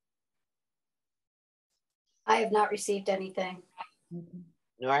 I have not received anything.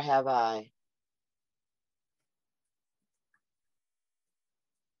 Nor have I.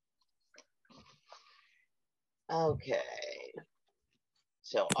 Okay.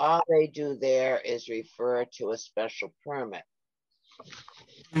 So all they do there is refer to a special permit.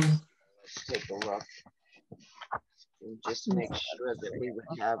 Let's take a look and just make sure that we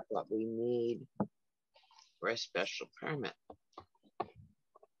have what we need for a special permit.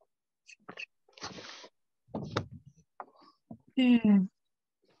 I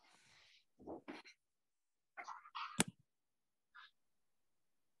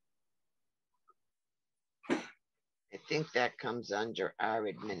think that comes under our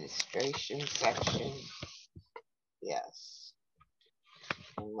administration section. Yes.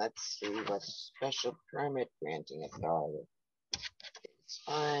 And let's see what special permit granting authority. It's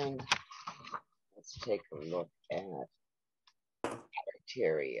fine. Let's take a look at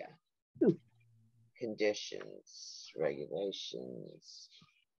criteria, conditions, regulations,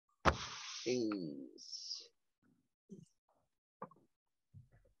 fees.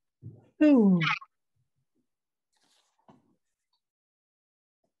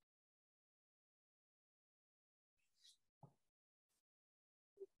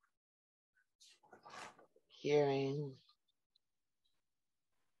 Hearing.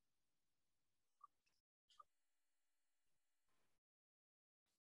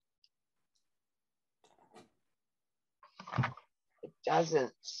 It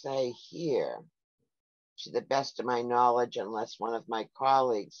doesn't say here, to the best of my knowledge, unless one of my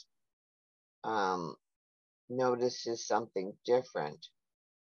colleagues notices something different.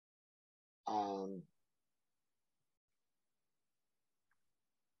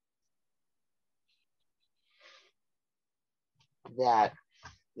 That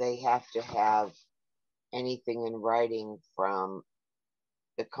they have to have anything in writing from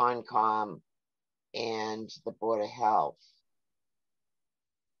the Concom and the Board of Health.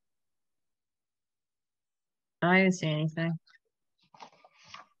 I didn't see anything.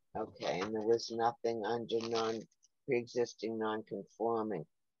 Okay, and there was nothing under pre-existing non-conforming.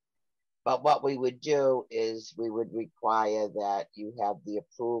 But what we would do is we would require that you have the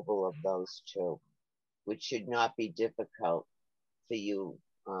approval of those two, which should not be difficult for you,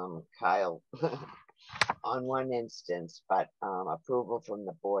 Kyle, on one instance, but approval from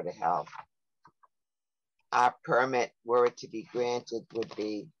the Board of Health. Our permit, were it to be granted, would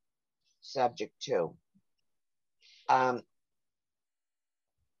be subject to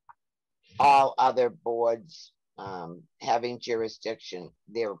all other boards having jurisdiction,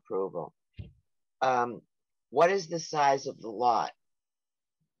 their approval. What is the size of the lot?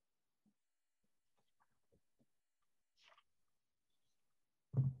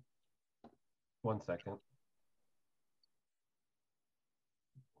 One second.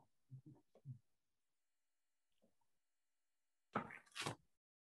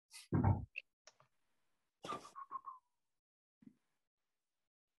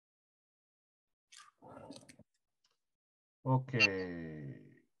 Okay.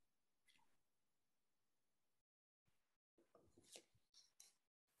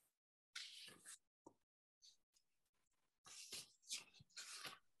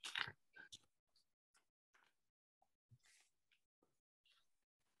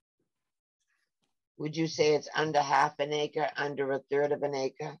 Would you say it's under half an acre, under a third of an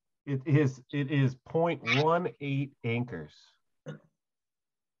acre? It is 0.18 acres.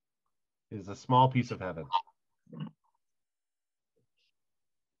 Is a small piece of heaven.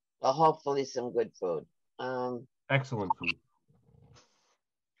 Well, hopefully some good food. Excellent food.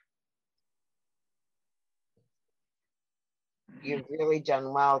 You've really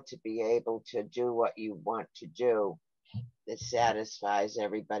done well to be able to do what you want to do that satisfies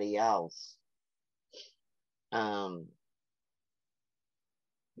everybody else.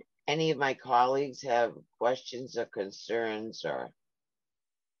 Any of my colleagues have questions or concerns or?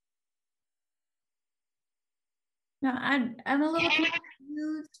 No, I'm a little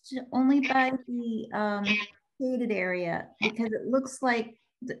confused only by the shaded area, because it looks like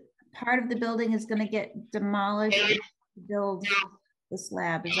part of the building is going to get demolished to build the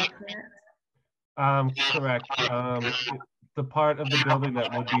slab. Is that correct? Correct. The part of the building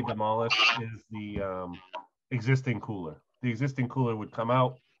that would be demolished is the existing cooler. The existing cooler would come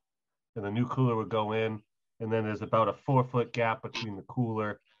out and the new cooler would go in, and then there's about a 4-foot gap between the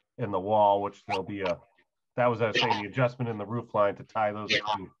cooler and the wall, which there'll be that was, I was saying, the adjustment in the roof line to tie those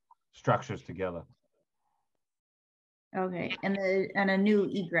two structures together. Okay, and a new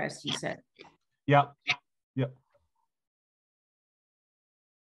egress, you said? Yep.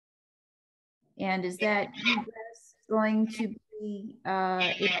 And is that egress going to be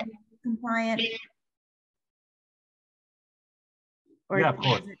compliant? Or yeah, of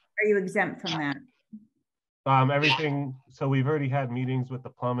course. Are you exempt from that? Everything, so we've already had meetings with the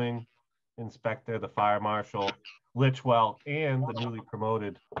plumbing inspector, the fire marshal, Litchwell, and the newly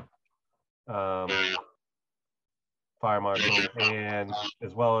promoted fire marshal, and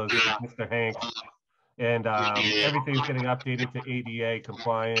as well as Mr. Hanks. And everything's getting updated to ADA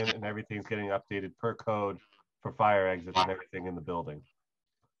compliant, and everything's getting updated per code for fire exits and everything in the building.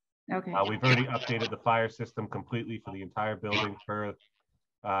 Okay. We've already updated the fire system completely for the entire building per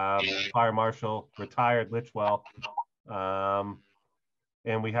fire marshal, retired Litchwell.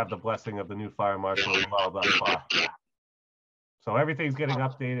 And we have the blessing of the new fire marshal as well thus far. So everything's getting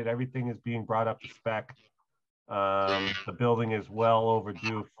updated. Everything is being brought up to spec. The building is well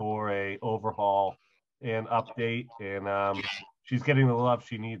overdue for a overhaul and update. And she's getting the love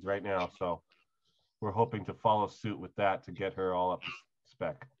she needs right now. So we're hoping to follow suit with that to get her all up to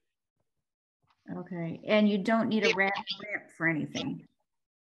spec. Okay. And you don't need a ramp for anything?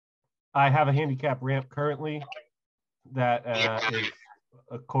 I have a handicap ramp currently that is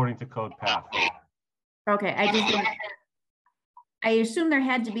according to code path. Okay, I just don't, I assume there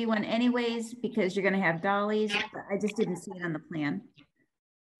had to be one anyways because you're going to have dollies, but I just didn't see it on the plan.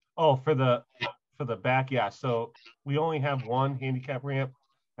 Oh, for the back, yeah. So we only have one handicap ramp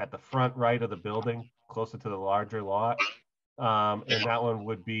at the front right of the building, closer to the larger lot, and that one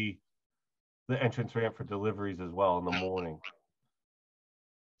would be the entrance ramp for deliveries as well in the morning.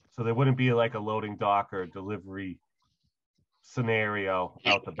 So there wouldn't be like a loading dock or delivery scenario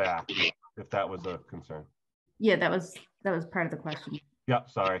out the back, if that was a concern. Yeah, that was part of the question. Yep,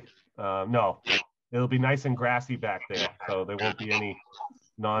 sorry. No, it'll be nice and grassy back there, so there won't be any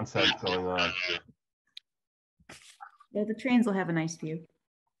nonsense going on. Yeah, the trains will have a nice view.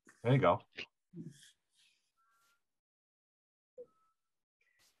 There you go.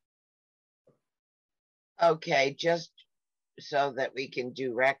 Okay, just so that we can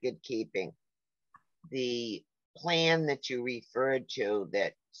do record keeping, the plan that you referred to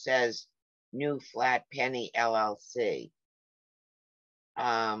that says New Flat Penny LLC,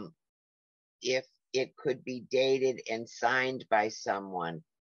 if it could be dated and signed by someone,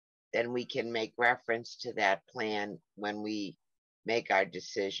 then we can make reference to that plan when we make our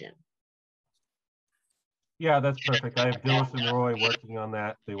decision. Yeah, that's perfect. I have Dillis and Roy working on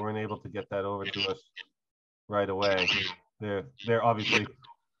that. They weren't able to get that over to us right away. They're obviously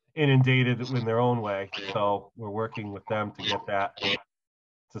inundated in their own way, so we're working with them to get that. It's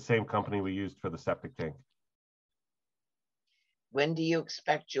the same company we used for the septic tank. When do you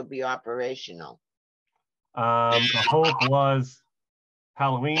expect you'll be operational? The hope was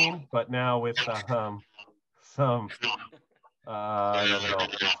Halloween, but now with some I don't know,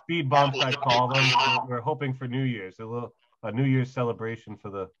 speed bumps I call them, we're hoping for New Year's, a New Year's celebration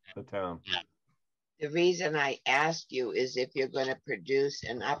for the town. The reason I asked you is if you're going to produce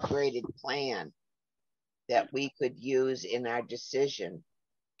an upgraded plan that we could use in our decision,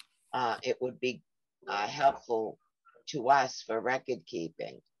 it would be helpful to us for record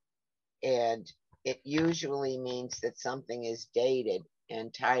keeping. And it usually means that something is dated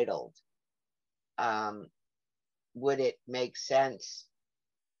and titled. Would it make sense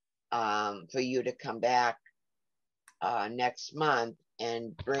for you to come back next month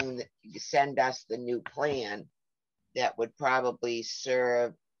and send us the new plan that would probably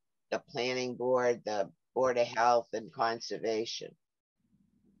serve the planning board, the Board of Health, and Conservation?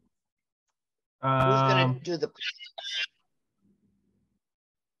 Who's going to do the?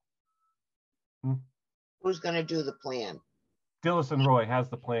 Who's going to do the plan? Dillis and Roy has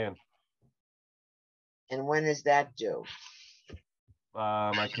the plan. And when is that due?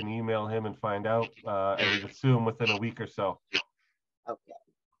 I can email him and find out. I would assume within a week or so. Okay.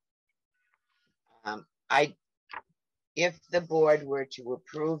 If the board were to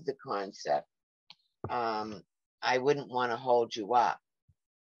approve the concept, I wouldn't want to hold you up.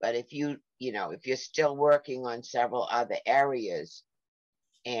 But if if you're still working on several other areas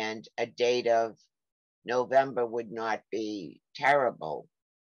and a date of November would not be terrible,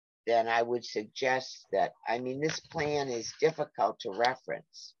 then I would suggest that, this plan is difficult to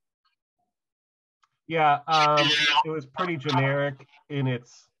reference. Yeah, it was pretty generic in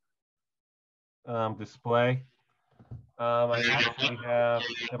its display. I actually have,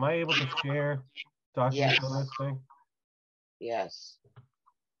 am I able to share documents on this thing? Yes.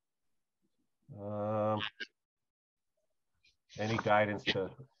 Any guidance to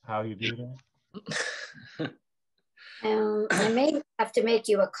how you do that? I may have to make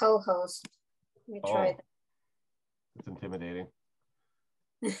you a co-host. Let me try that. It's intimidating.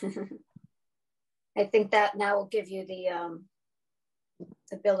 I think that now will give you the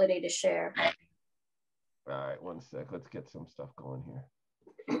ability to share. All right, one sec. Let's get some stuff going here.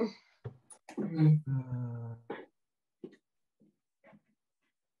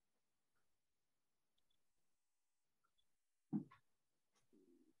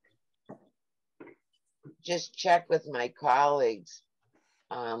 just check with my colleagues.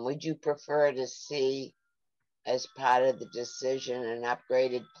 Would you prefer to see as part of the decision an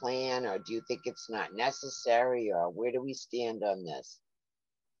upgraded plan, or do you think it's not necessary, or where do we stand on this?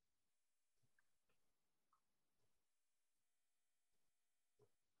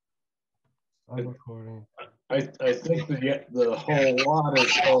 I'm recording. I think the whole lot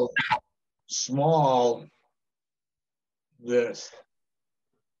is so small that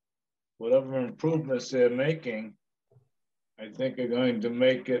whatever improvements they're making, I think are going to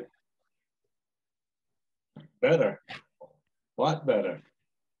make it better, a lot better.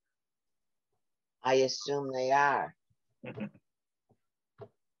 I assume they are.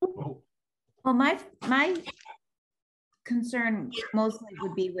 Well, my concern mostly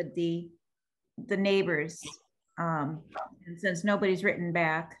would be with the neighbors. And since nobody's written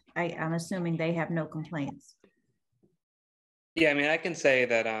back, I'm assuming they have no complaints. Yeah, I mean, I can say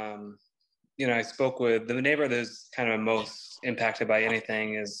that, you know, I spoke with the neighbor that's kind of most impacted by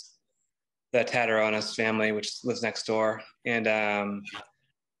anything is the Tataronis family, which lives next door. And,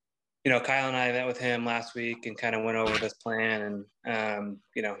 you know, Kyle and I met with him last week and kind of went over this plan, and,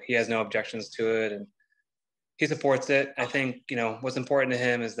 you know, he has no objections to it and he supports it. I think, you know, what's important to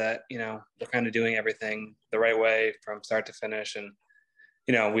him is that, you know, we're kind of doing everything the right way from start to finish. And,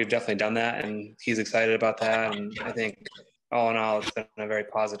 you know, we've definitely done that and he's excited about that. And I think all in all, it's been a very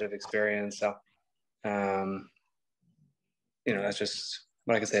positive experience. So, you know, that's just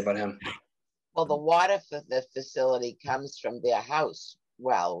what I can say about him. Well, the water for the facility comes from their house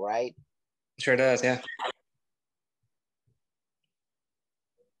well, right? Sure does, yeah.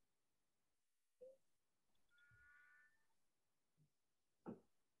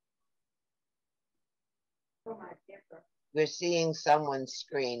 We're seeing someone's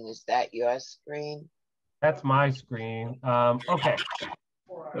screen. Is that your screen? That's my screen. Okay.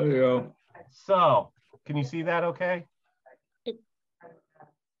 There you go. So, can you see that okay?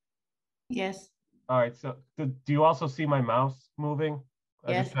 Yes. All right. So, do you also see my mouse moving?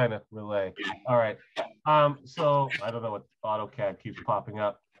 I'm Yes. just trying to relay. All right. So I don't know what AutoCAD keeps popping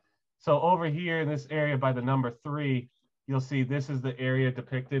up. So over here in this area by the number 3, you'll see this is the area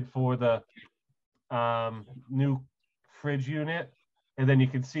depicted for the new fridge unit. And then you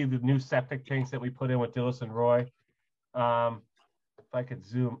can see the new septic tanks that we put in with Dillis and Roy. If I could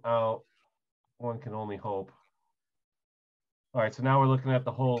zoom out, one can only hope. All right, so now we're looking at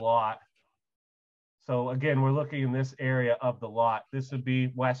the whole lot. So again, we're looking in this area of the lot. This would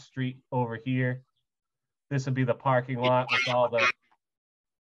be West Street over here. This would be the parking lot with all the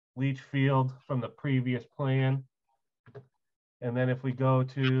leach field from the previous plan. And then if we go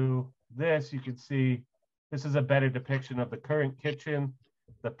to this, you can see this is a better depiction of the current kitchen,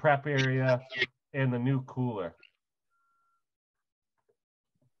 the prep area, and the new cooler.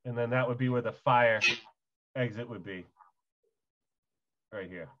 And then that would be where the fire exit would be, right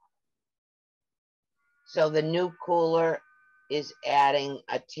here. So the new cooler is adding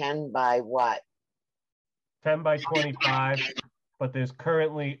a 10 by what? 10 by 25, but there's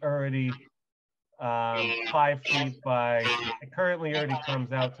currently already 5 feet by, it currently already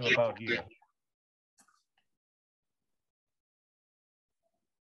comes out to about here.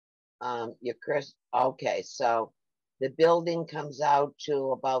 Chris, okay, so the building comes out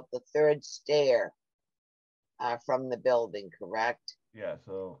to about the 3rd stair from the building, correct? Yeah,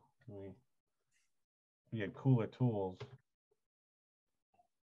 so we had cooler tools.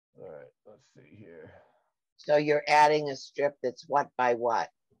 All right, let's see here. So you're adding a strip that's what by what?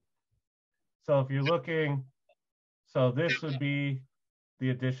 So if you're looking, so this would be the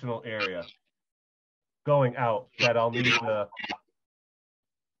additional area going out that I'll need the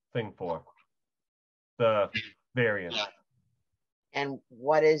thing for, the variance. And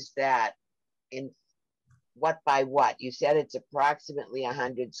what is that in what by what? You said it's approximately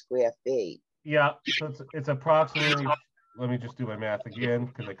 100 square feet. Yeah, so it's approximately, let me just do my math again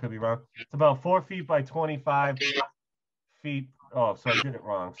because I could be wrong. It's about 4 feet by 25 feet. Oh, so I did it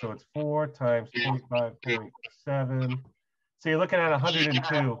wrong. So it's 4 times 25.7. So you're looking at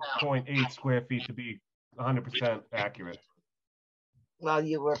 102.8 square feet to be 100% accurate. Well,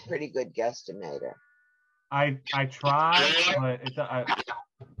 you were a pretty good guesstimator. I tried, but it's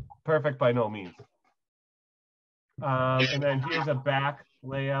perfect by no means. And then here's a back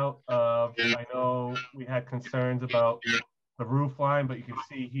layout of, I know we had concerns about the roof line, but you can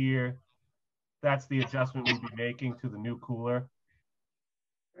see here, that's the adjustment we'd be making to the new cooler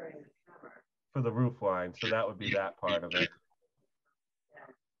for the roof line. So that would be that part of it.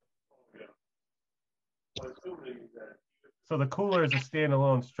 So the cooler is a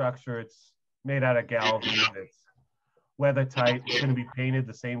standalone structure. It's made out of galvanized. It's weather tight. It's going to be painted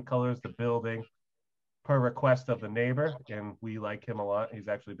the same color as the building. per request of the neighbor, and we like him a lot. He's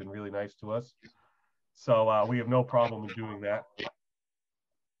actually been really nice to us. So we have no problem in doing that.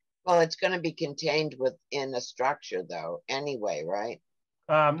 Well, it's going to be contained within a structure though, anyway, right?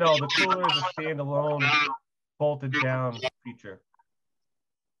 No, the cooler is a standalone bolted down feature.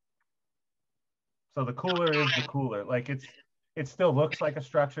 So the cooler is the cooler. Like it still looks like a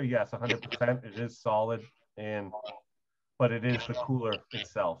structure. Yes, 100%. It is solid, but it is the cooler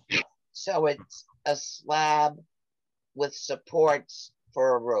itself. So it's a slab with supports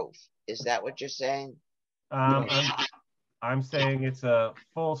for a roof. Is that what you're saying? I'm saying it's a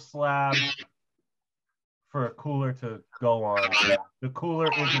full slab for a cooler to go on. The cooler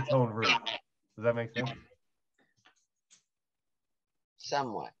is its own roof. Does that make sense?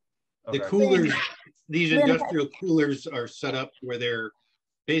 Somewhat. The coolers, these industrial coolers are set up where they're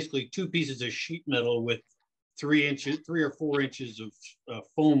basically two pieces of sheet metal with 3 or 4 inches of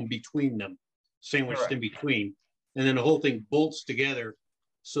foam between them, sandwiched in between. And then the whole thing bolts together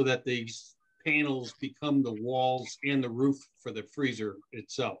so that these panels become the walls and the roof for the freezer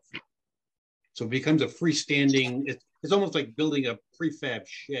itself. So it becomes a freestanding, it's almost like building a prefab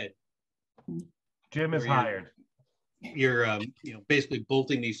shed. Jim is hired. You're basically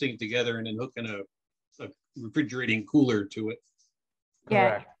bolting these things together and then hooking a refrigerating cooler to it.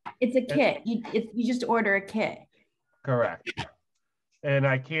 Yeah, it's a kit. You just order a kit. Correct. And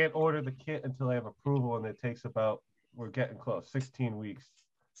I can't order the kit until I have approval, and it takes about, we're getting close, 16 weeks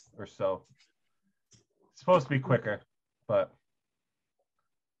or so. It's supposed to be quicker, but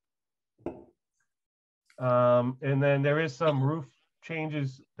and then there is some roof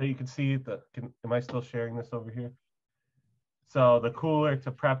changes that you can see. Am I still sharing this over here? So the cooler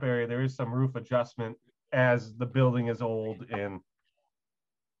to prep area, there is some roof adjustment as the building is old and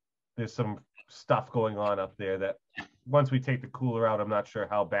there's some stuff going on up there that once we take the cooler out, I'm not sure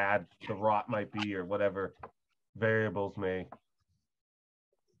how bad the rot might be or whatever variables may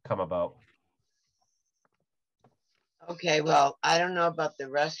come about. Okay, well, I don't know about the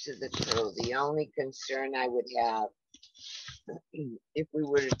rest of the crew. The only concern I would have if we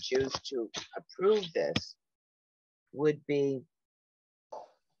were to choose to approve this would be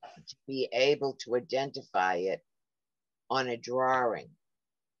to be able to identify it on a drawing.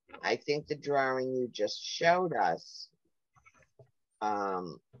 I think the drawing you just showed us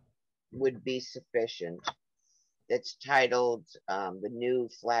would be sufficient. It's titled The New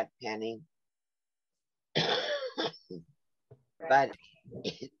Flat Penny. But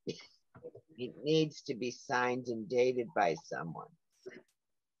it needs to be signed and dated by someone.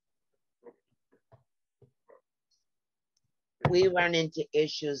 We run into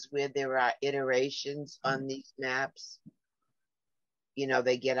issues where there are iterations on these maps. You know,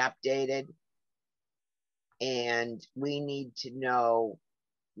 they get updated, and we need to know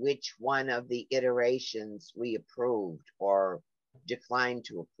which one of the iterations we approved or declined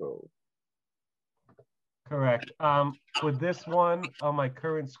to approve. Correct. Would this one on my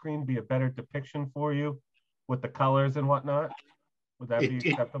current screen be a better depiction for you with the colors and whatnot? Would that be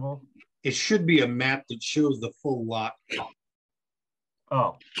acceptable? It should be a map that shows the full lot.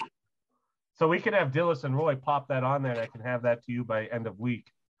 Oh, so we could have Dillis and Roy pop that on there, and I can have that to you by end of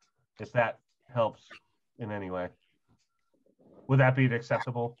week, if that helps in any way. Would that be an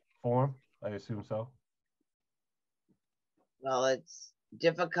acceptable form? I assume so. Well, it's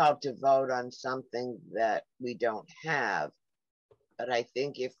difficult to vote on something that we don't have, but I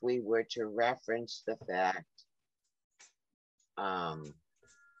think if we were to reference the fact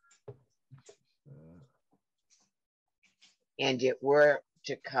and it were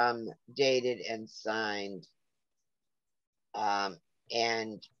to come dated and signed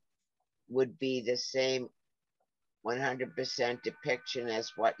and would be the same 100% depiction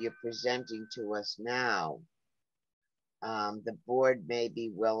as what you're presenting to us now, the board may be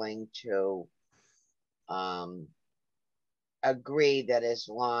willing to agree that as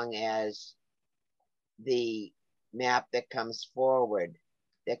long as the map that comes forward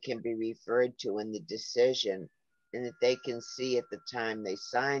that can be referred to in the decision and that they can see at the time they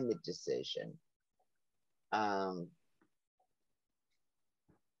sign the decision,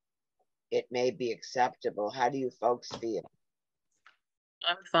 it may be acceptable. How do you folks feel?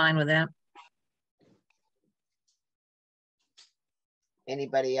 I'm fine with that.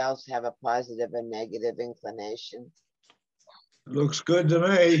 Anybody else have a positive or negative inclination? Looks good to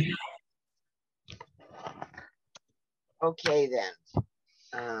me. Okay, then.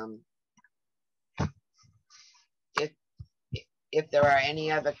 If there are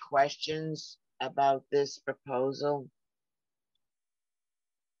any other questions about this proposal.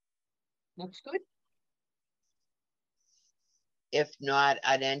 Looks good. If not,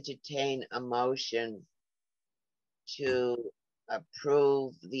 I'd entertain a motion to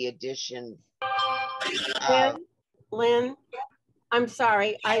approve the addition of, Lynn, I'm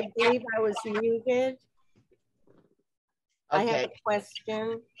sorry, I believe I was muted. I have okay, a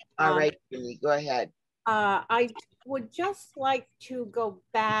question. all right, Ginny, go ahead. I would just like to go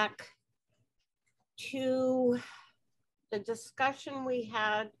back to the discussion we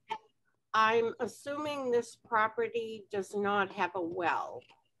had. I'm assuming this property does not have a well.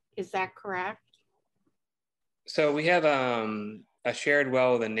 Is that correct? So we have a shared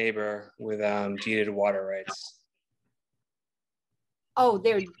well with a neighbor with deeded water rights. Oh,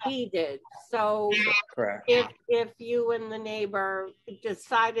 they're deeded. So Correct. if you and the neighbor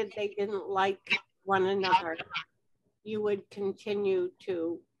decided they didn't like one another, you would continue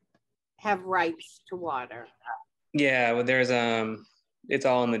to have rights to water. Yeah, well, there's it's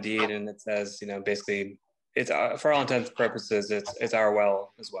all in the deed, and it says, you know, basically, it's for all intents and purposes, it's our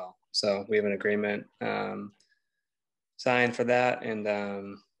well as well. So we have an agreement signed for that, and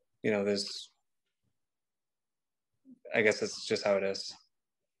you know, there's, I guess it's just how it is.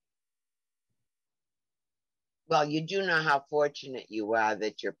 Well, you do know how fortunate you are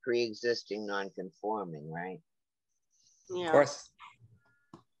that you're pre-existing non-conforming, right? Yeah. Of course.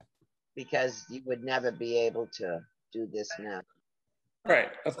 Because you would never be able to do this now.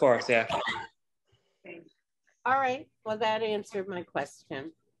 Right, of course, yeah. All right, well, that answered my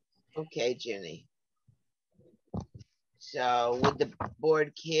question. Okay, Ginny. So would the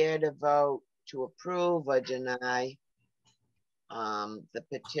board care to vote to approve or deny the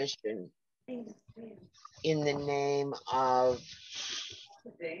petition in the name of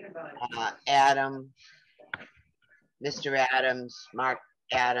Adam, Mr. Adams, Mark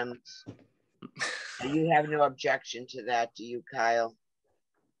Adams? You have no objection to that, do you, Kyle?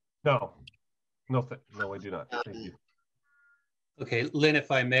 No, no, I do not. Thank you. Okay, Lynn, if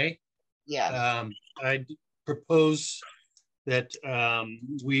I may. Yes. I propose that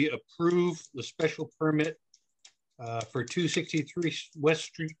we approve the special permit for 263 West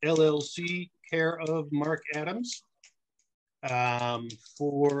Street LLC, care of Mark Adams,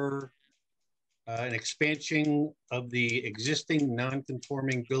 for an expansion of the existing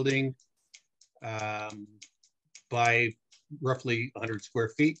non-conforming building by roughly 100 square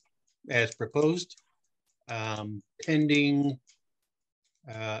feet as proposed, pending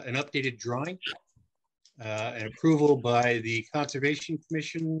an updated drawing, and approval by the Conservation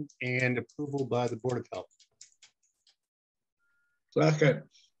Commission and approval by the Board of Health. Second.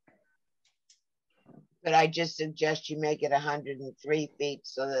 But I just suggest you make it 103 feet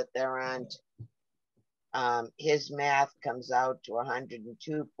so that there aren't, his math comes out to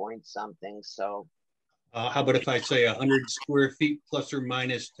 102 point something, so. How about if I say 100 square feet plus or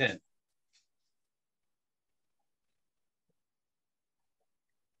minus 10?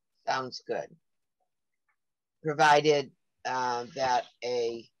 Sounds good. Provided that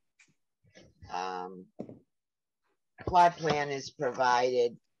a plot plan is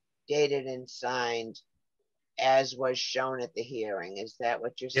provided, dated and signed as was shown at the hearing. Is that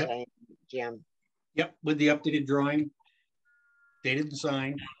what you're saying, Jim? Yep, with the updated drawing, dated and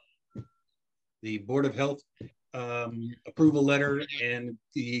signed, the Board of Health approval letter, and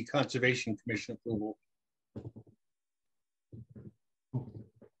the Conservation Commission approval.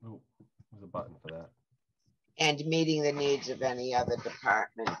 There's a button for that. And meeting the needs of any other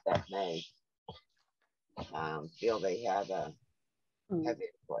department that may feel they have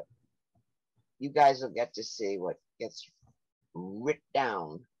input. You guys will get to see what gets written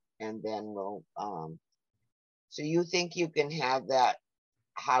down, and then we'll so you think you can have that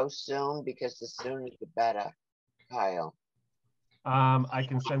house soon? Because the sooner the better, Kyle. I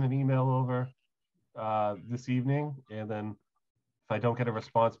can send an email over this evening, and then if I don't get a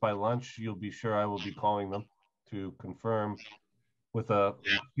response by lunch, you'll be sure I will be calling them to confirm with a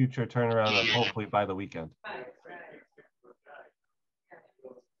future turnaround, and hopefully by the weekend.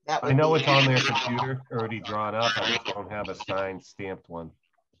 I know it's on their computer already drawn up. I just don't have a signed, stamped one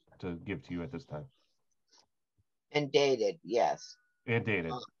to give to you at this time. And dated, yes. And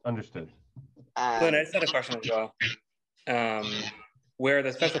dated, understood. Glenn, I just had a question as well. Where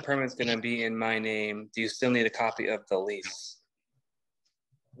the special permit is going to be in my name, do you still need a copy of the lease?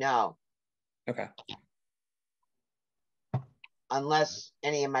 No. Okay. Unless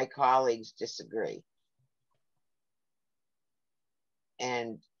any of my colleagues disagree.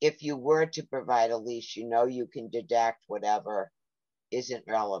 And if you were to provide a lease, you know you can deduct whatever isn't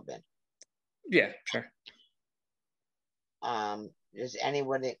relevant. Yeah, sure. Does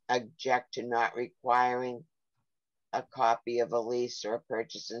anyone object to not requiring a copy of a lease or a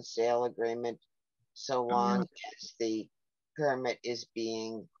purchase and sale agreement so long as the permit is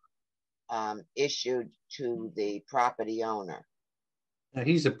being issued to the property owner. Now,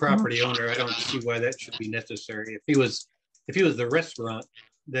 he's a property owner. I don't see why that should be necessary. If he was the restaurant,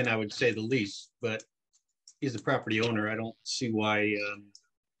 then I would say the lease, but he's the property owner. I don't see why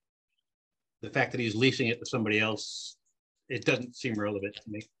the fact that he's leasing it to somebody else, it doesn't seem relevant to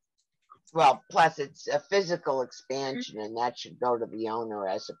me. Well, plus it's a physical expansion, and that should go to the owner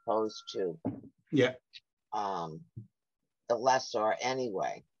as opposed to Yeah. The lessor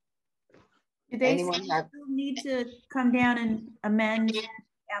anyway. Do they Anyone still have- need to come down and amend the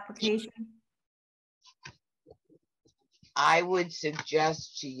application? I would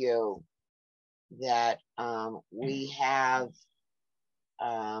suggest to you that we have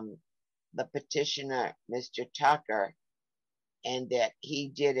the petitioner, Mr. Tucker, and that he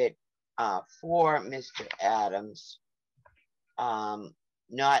did it for Mr. Adams,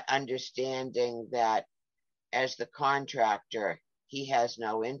 not understanding that as the contractor, he has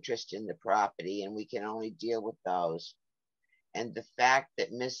no interest in the property and we can only deal with those. And the fact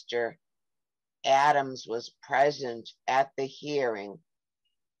that Mr. Adams was present at the hearing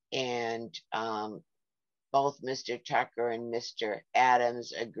and both Mr. Tucker and Mr.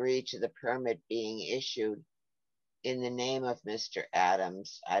 Adams agreed to the permit being issued in the name of Mr.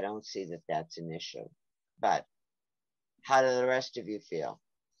 Adams, I don't see that that's an issue. But how do the rest of you feel?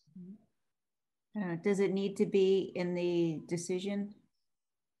 Does it need to be in the decision?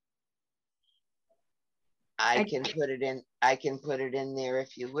 I can put it in there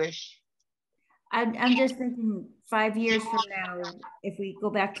if you wish. I'm just thinking 5 years from now, if we go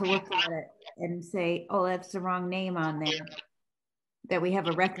back to look at it and say, oh, that's the wrong name on there, that we have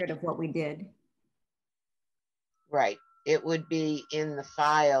a record of what we did. Right. It would be in the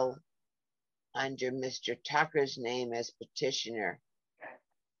file under Mr. Tucker's name as petitioner,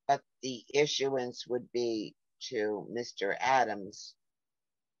 but the issuance would be to Mr. Adams.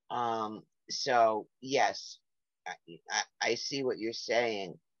 So yes, I see what you're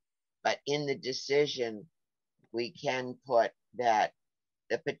saying, but in the decision, we can put that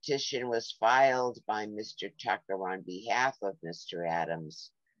the petition was filed by Mr. Tucker on behalf of Mr.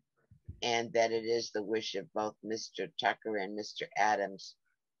 Adams, and that it is the wish of both Mr. Tucker and Mr. Adams.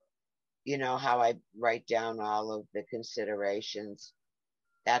 You know how I write down all of the considerations?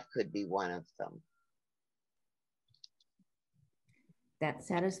 That could be one of them. That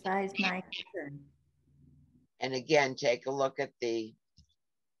satisfies my concern. And again, take a look at the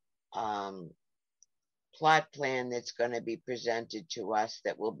plot plan that's going to be presented to us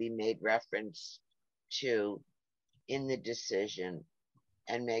that will be made reference to in the decision,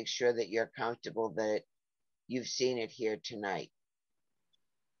 and make sure that you're comfortable that you've seen it here tonight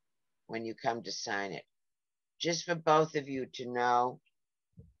when you come to sign it. Just for both of you to know,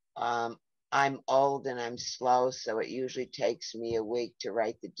 I'm old and I'm slow, so it usually takes me a week to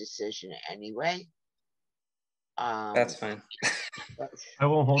write the decision anyway. That's fine. I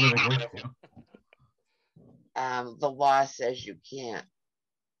won't hold it against you. The law says you can't.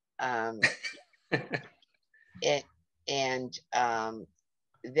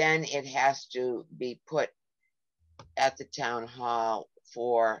 Then it has to be put at the town hall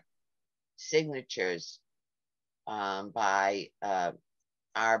for signatures by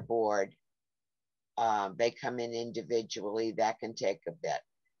our board. They come in individually. That can take a bit.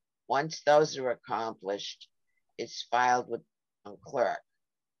 Once those are accomplished, it's filed with the clerk.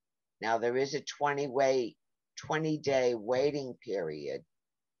 Now there is a 20-day waiting period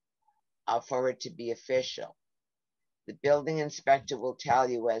for it to be official. The building inspector will tell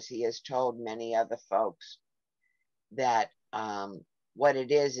you, as he has told many other folks, that what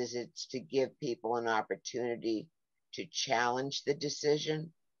it is it's to give people an opportunity to challenge the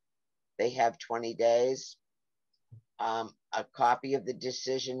decision. They have 20 days. A copy of the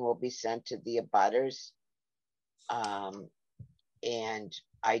decision will be sent to the abutters. And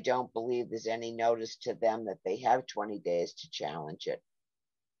I don't believe there's any notice to them that they have 20 days to challenge it.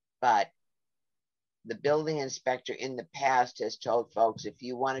 But the building inspector in the past has told folks, if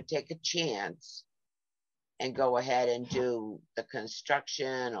you want to take a chance and go ahead and do the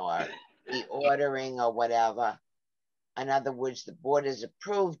construction or the ordering or whatever, in other words, the board has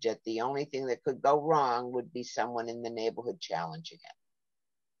approved it, the only thing that could go wrong would be someone in the neighborhood challenging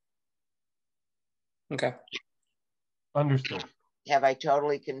it. Okay. Understood. Have I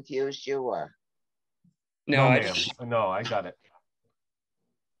totally confused you, or? No, I ma'am. just, No, I got it.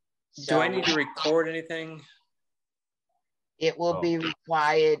 do I need to record anything? It will Oh. be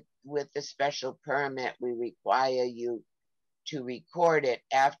required with the special permit. We require you to record it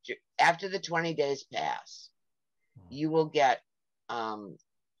after the 20 days pass. You will get a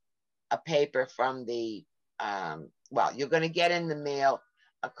paper from the, well, you're going to get in the mail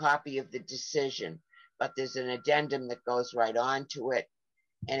a copy of the decision, but there's an addendum that goes right on to it,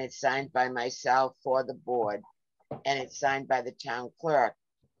 and it's signed by myself for the board, and it's signed by the town clerk,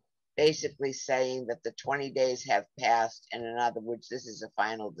 basically saying that the 20 days have passed, and in other words, this is a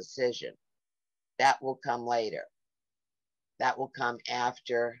final decision. That will come later. That will come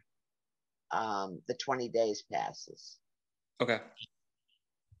after the 20 days passes. Okay.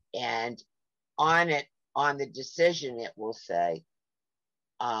 And on it, on the decision, it will say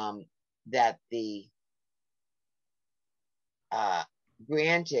that the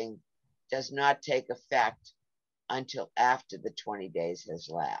granting does not take effect until after the 20 days has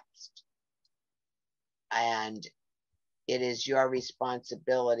lapsed. And it is your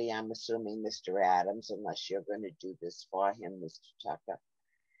responsibility, I'm assuming, Mr. Adams, unless you're going to do this for him, Mr. Tucker.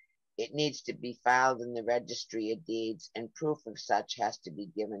 It needs to be filed in the registry of deeds, and proof of such has to be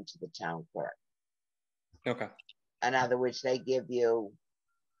given to the town clerk. Okay. In other words, they give you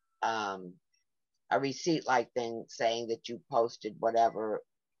a receipt-like thing saying that you posted whatever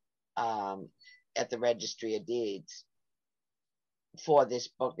at the registry of deeds for this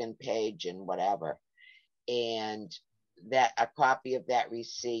book and page and whatever, and that a copy of that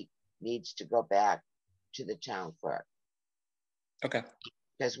receipt needs to go back to the town clerk. Okay.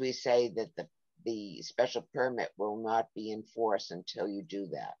 Because we say that the special permit will not be in force until you do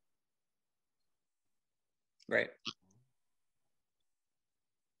that. Right.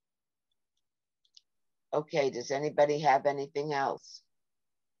 Okay, does anybody have anything else?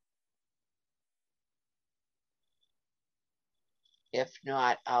 If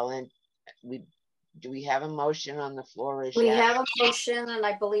not, do we have a motion on the floor? We have a motion, and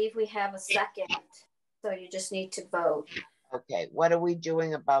I believe we have a second. So you just need to vote. Okay, what are we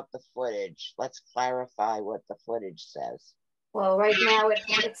doing about the footage? Let's clarify what the footage says. Well, right now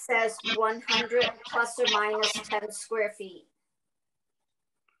it says 100 plus or minus 10 square feet.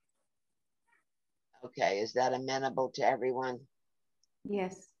 Okay, is that amenable to everyone?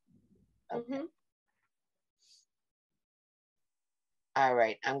 Yes. Okay. All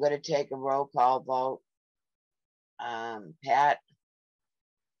right, I'm going to take a roll call vote. Pat?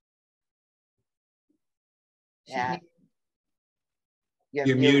 Pat?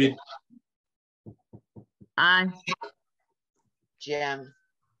 You're muted. Aye. Jim?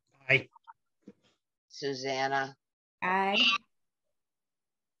 Aye. Susanna? Aye.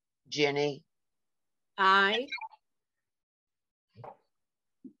 Ginny? Aye.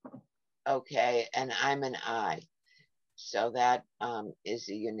 Okay, and I'm an aye. So that is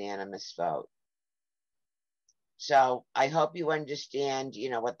a unanimous vote. So I hope you understand,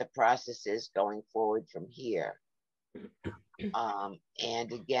 what the process is going forward from here.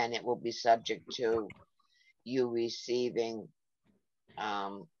 And again, it will be subject to you receiving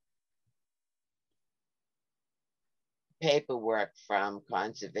paperwork from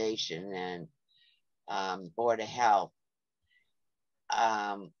Conservation and Board of Health.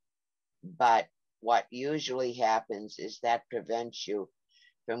 But what usually happens is that prevents you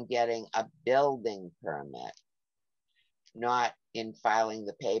from getting a building permit, not in filing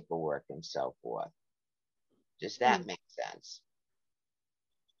the paperwork and so forth. Does that make sense?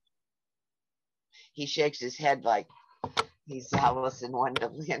 He shakes his head like he's Alice in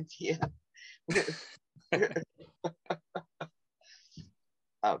Wonderland here.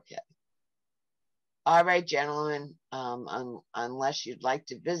 Okay. All right, gentlemen, unless you'd like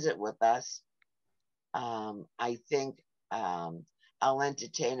to visit with us, I think I'll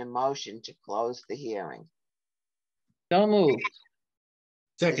entertain a motion to close the hearing. Don't move.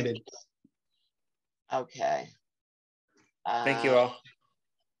 Seconded. Okay. Thank you all.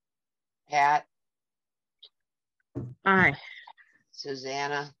 Pat? Aye.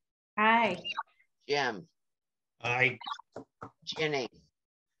 Susanna? Aye. Jim? Aye. Ginny?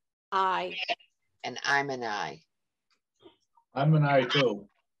 Aye. And I'm an aye. I'm an aye too.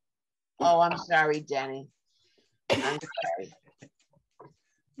 Oh, I'm sorry, Denny. I'm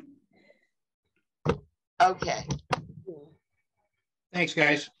sorry. Okay. Thanks,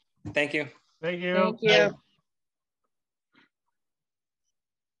 guys. Thank you. Thank you. Thank you.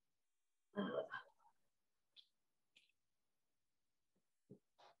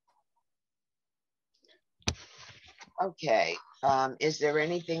 Okay. Is there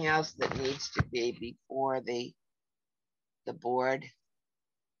anything else that needs to be before the board?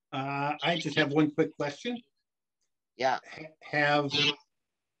 I just have one quick question. Yeah. Have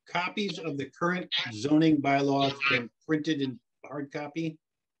copies of the current zoning bylaws been printed in hard copy?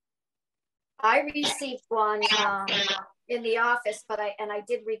 I received one in the office, but I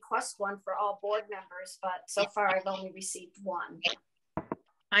did request one for all board members, but so far I've only received one.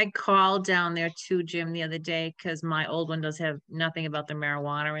 I called down there to Jim the other day because my old one does have nothing about the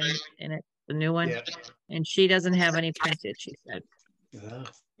marijuana in it, the new one. Yeah. And she doesn't have any printed, she said. Yeah.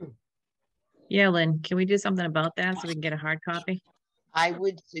 Yeah, Lynn, can we do something about that so we can get a hard copy? I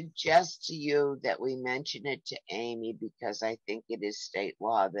would suggest to you that we mention it to Amy because I think it is state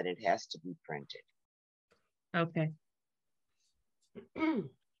law that it has to be printed. Okay.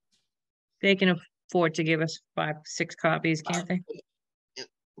 They can afford to give us 5, 6 copies, can't they?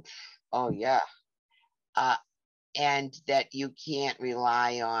 Oh, yeah. And that you can't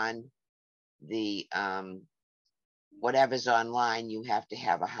rely on the, whatever's online, you have to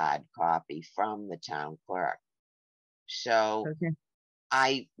have a hard copy from the town clerk. So Okay.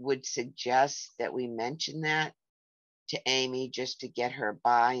 I would suggest that we mention that to Amy just to get her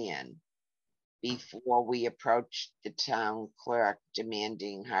buy-in before we approach the town clerk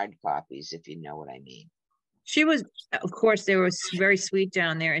demanding hard copies, if you know what I mean. She was, of course, they were very sweet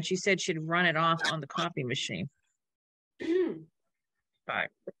down there, and she said she'd run it off on the copy machine. But,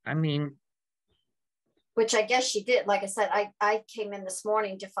 I mean, Which I guess she did. Like I said, I came in this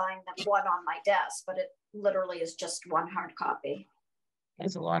morning to find the one on my desk, but it literally is just one hard copy.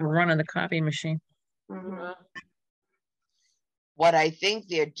 there's a lot of run on the copy machine. Mhm. What I think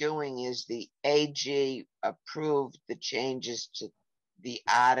they're doing is the AG approved the changes to the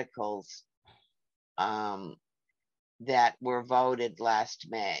articles that were voted last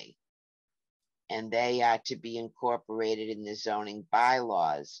May. And they are to be incorporated in the zoning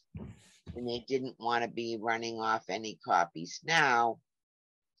bylaws. And they didn't want to be running off any copies now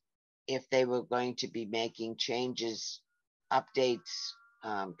if they were going to be making changes, updates,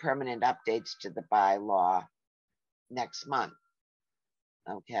 permanent updates to the bylaw next month.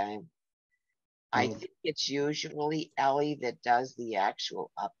 Okay. I think it's usually Ellie that does the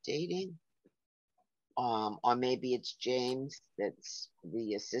actual updating. Or maybe it's James that's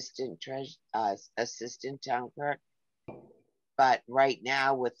the assistant assistant town clerk. But right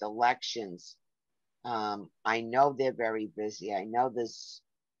now with elections, I know they're very busy. I know this,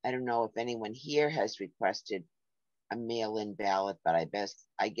 I don't know if anyone here has requested a mail-in ballot, but I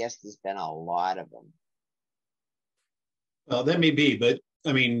guess there's been a lot of them. Well, that may be, but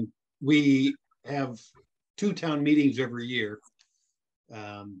I mean, we have 2 town meetings every year.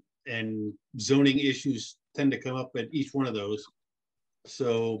 And zoning issues tend to come up at each one of those.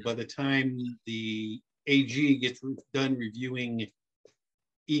 So by the time the AG gets done reviewing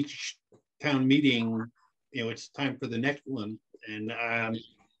each town meeting, you know, it's time for the next one. And I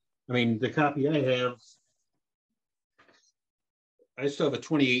mean, the copy I have, I still have a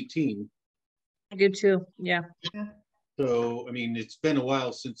 2018. I do too, yeah. So, I mean, it's been a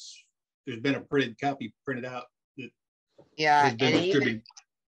while since there's been a printed copy printed out that Yeah, has been and distributed. even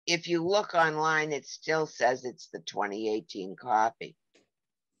if you look online, it still says it's the 2018 copy.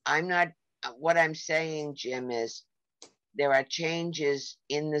 I'm not, what I'm saying, Jim, is there are changes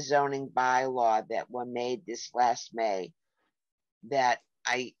in the zoning bylaw that were made this last May that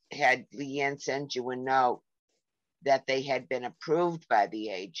I had Leanne send you a note that they had been approved by the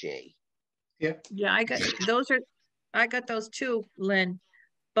AG. Yeah. Yeah, I got those too, Lynn.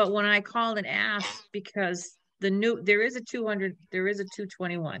 But when I called and asked, because there is a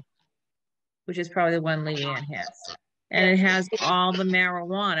 221, which is probably the one Leanne has. And it has all the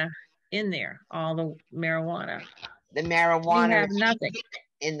marijuana in there, all the marijuana. The We marijuana have nothing.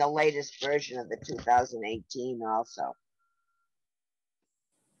 in the latest version of the 2018 also.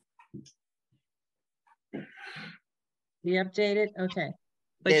 The updated, okay.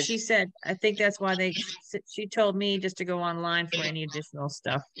 But There's- she said, I think that's why she told me just to go online for any additional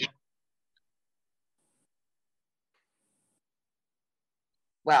stuff.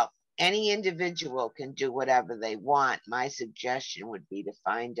 Well, any individual can do whatever they want. My suggestion would be to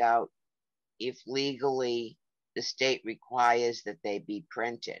find out if legally the state requires that they be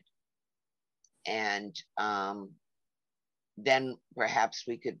printed. And then perhaps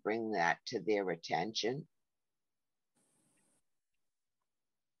we could bring that to their attention.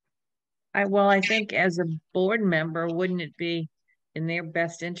 I think as a board member, wouldn't it be in their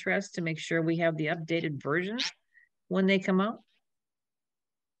best interest to make sure we have the updated versions when they come out?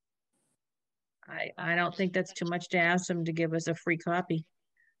 I don't think that's too much to ask them to give us a free copy.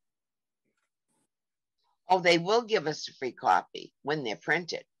 Oh, they will give us a free copy when they're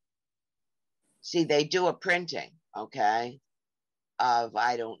printed. See, they do a printing, okay, of,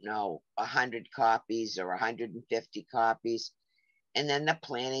 I don't know, 100 copies or 150 copies. And then the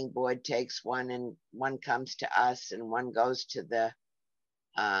planning board takes one and one comes to us and one goes to the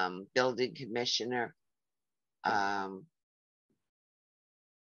building commissioner.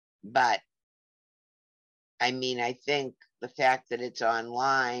 But I mean, I think the fact that it's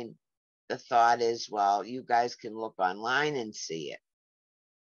online, the thought is, well, you guys can look online and see it.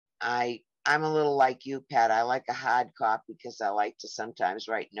 I'm a little like you, Pat. I like a hard copy because I like to sometimes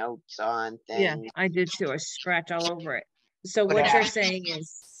write notes on things. Yeah, I do too. I scratch all over it. So But what you're saying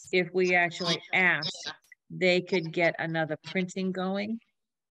is if we actually ask, they could get another printing going?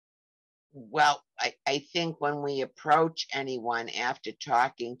 Well, I think when we approach anyone after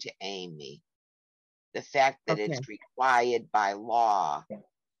talking to Amy, the fact that Okay. it's required by law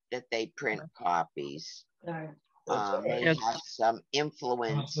that they print copies may Okay. have some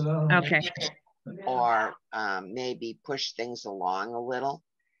influence Okay, or maybe push things along a little.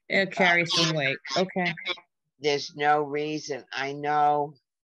 it'll carry some weight. Okay, There's no reason. I know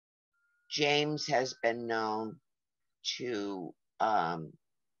James has been known to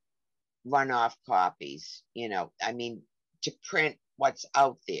run off copies, you know, I mean, to print what's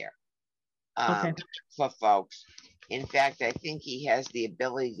out there Okay. for folks. In fact, I think he has the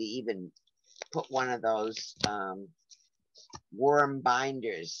ability to even put one of those worm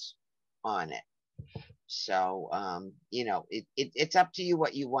binders on it. So, you know, it's up to you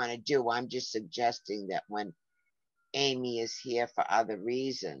what you want to do. I'm just suggesting that when Amy is here for other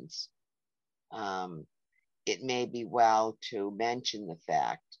reasons, it may be well to mention the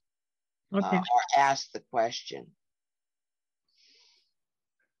fact okay. or ask the question.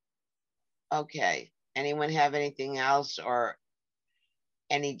 Okay, anyone have anything else or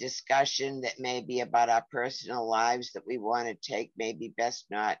any discussion that may be about our personal lives that we want to take? Maybe best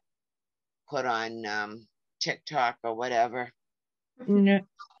not put on TikTok or whatever. No.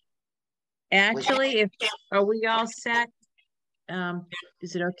 Actually, are we all set?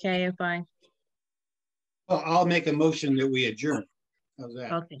 Is it okay if I? Well, I'll make a motion that we adjourn. How's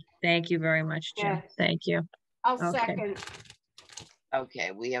that? Okay, thank you very much, Jim. Yeah. Thank you. I'll Okay. second.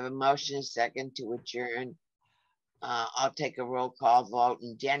 Okay, we have a motion, a second to adjourn. I'll take a roll call vote,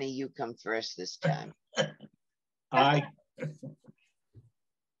 and Jenny, you come first this time. Aye.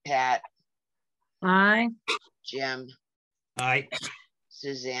 Pat, Aye. Jim, Aye.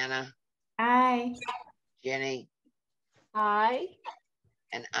 Susanna, Aye. Jenny, Aye.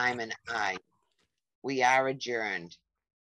 and I'm an aye. We are adjourned.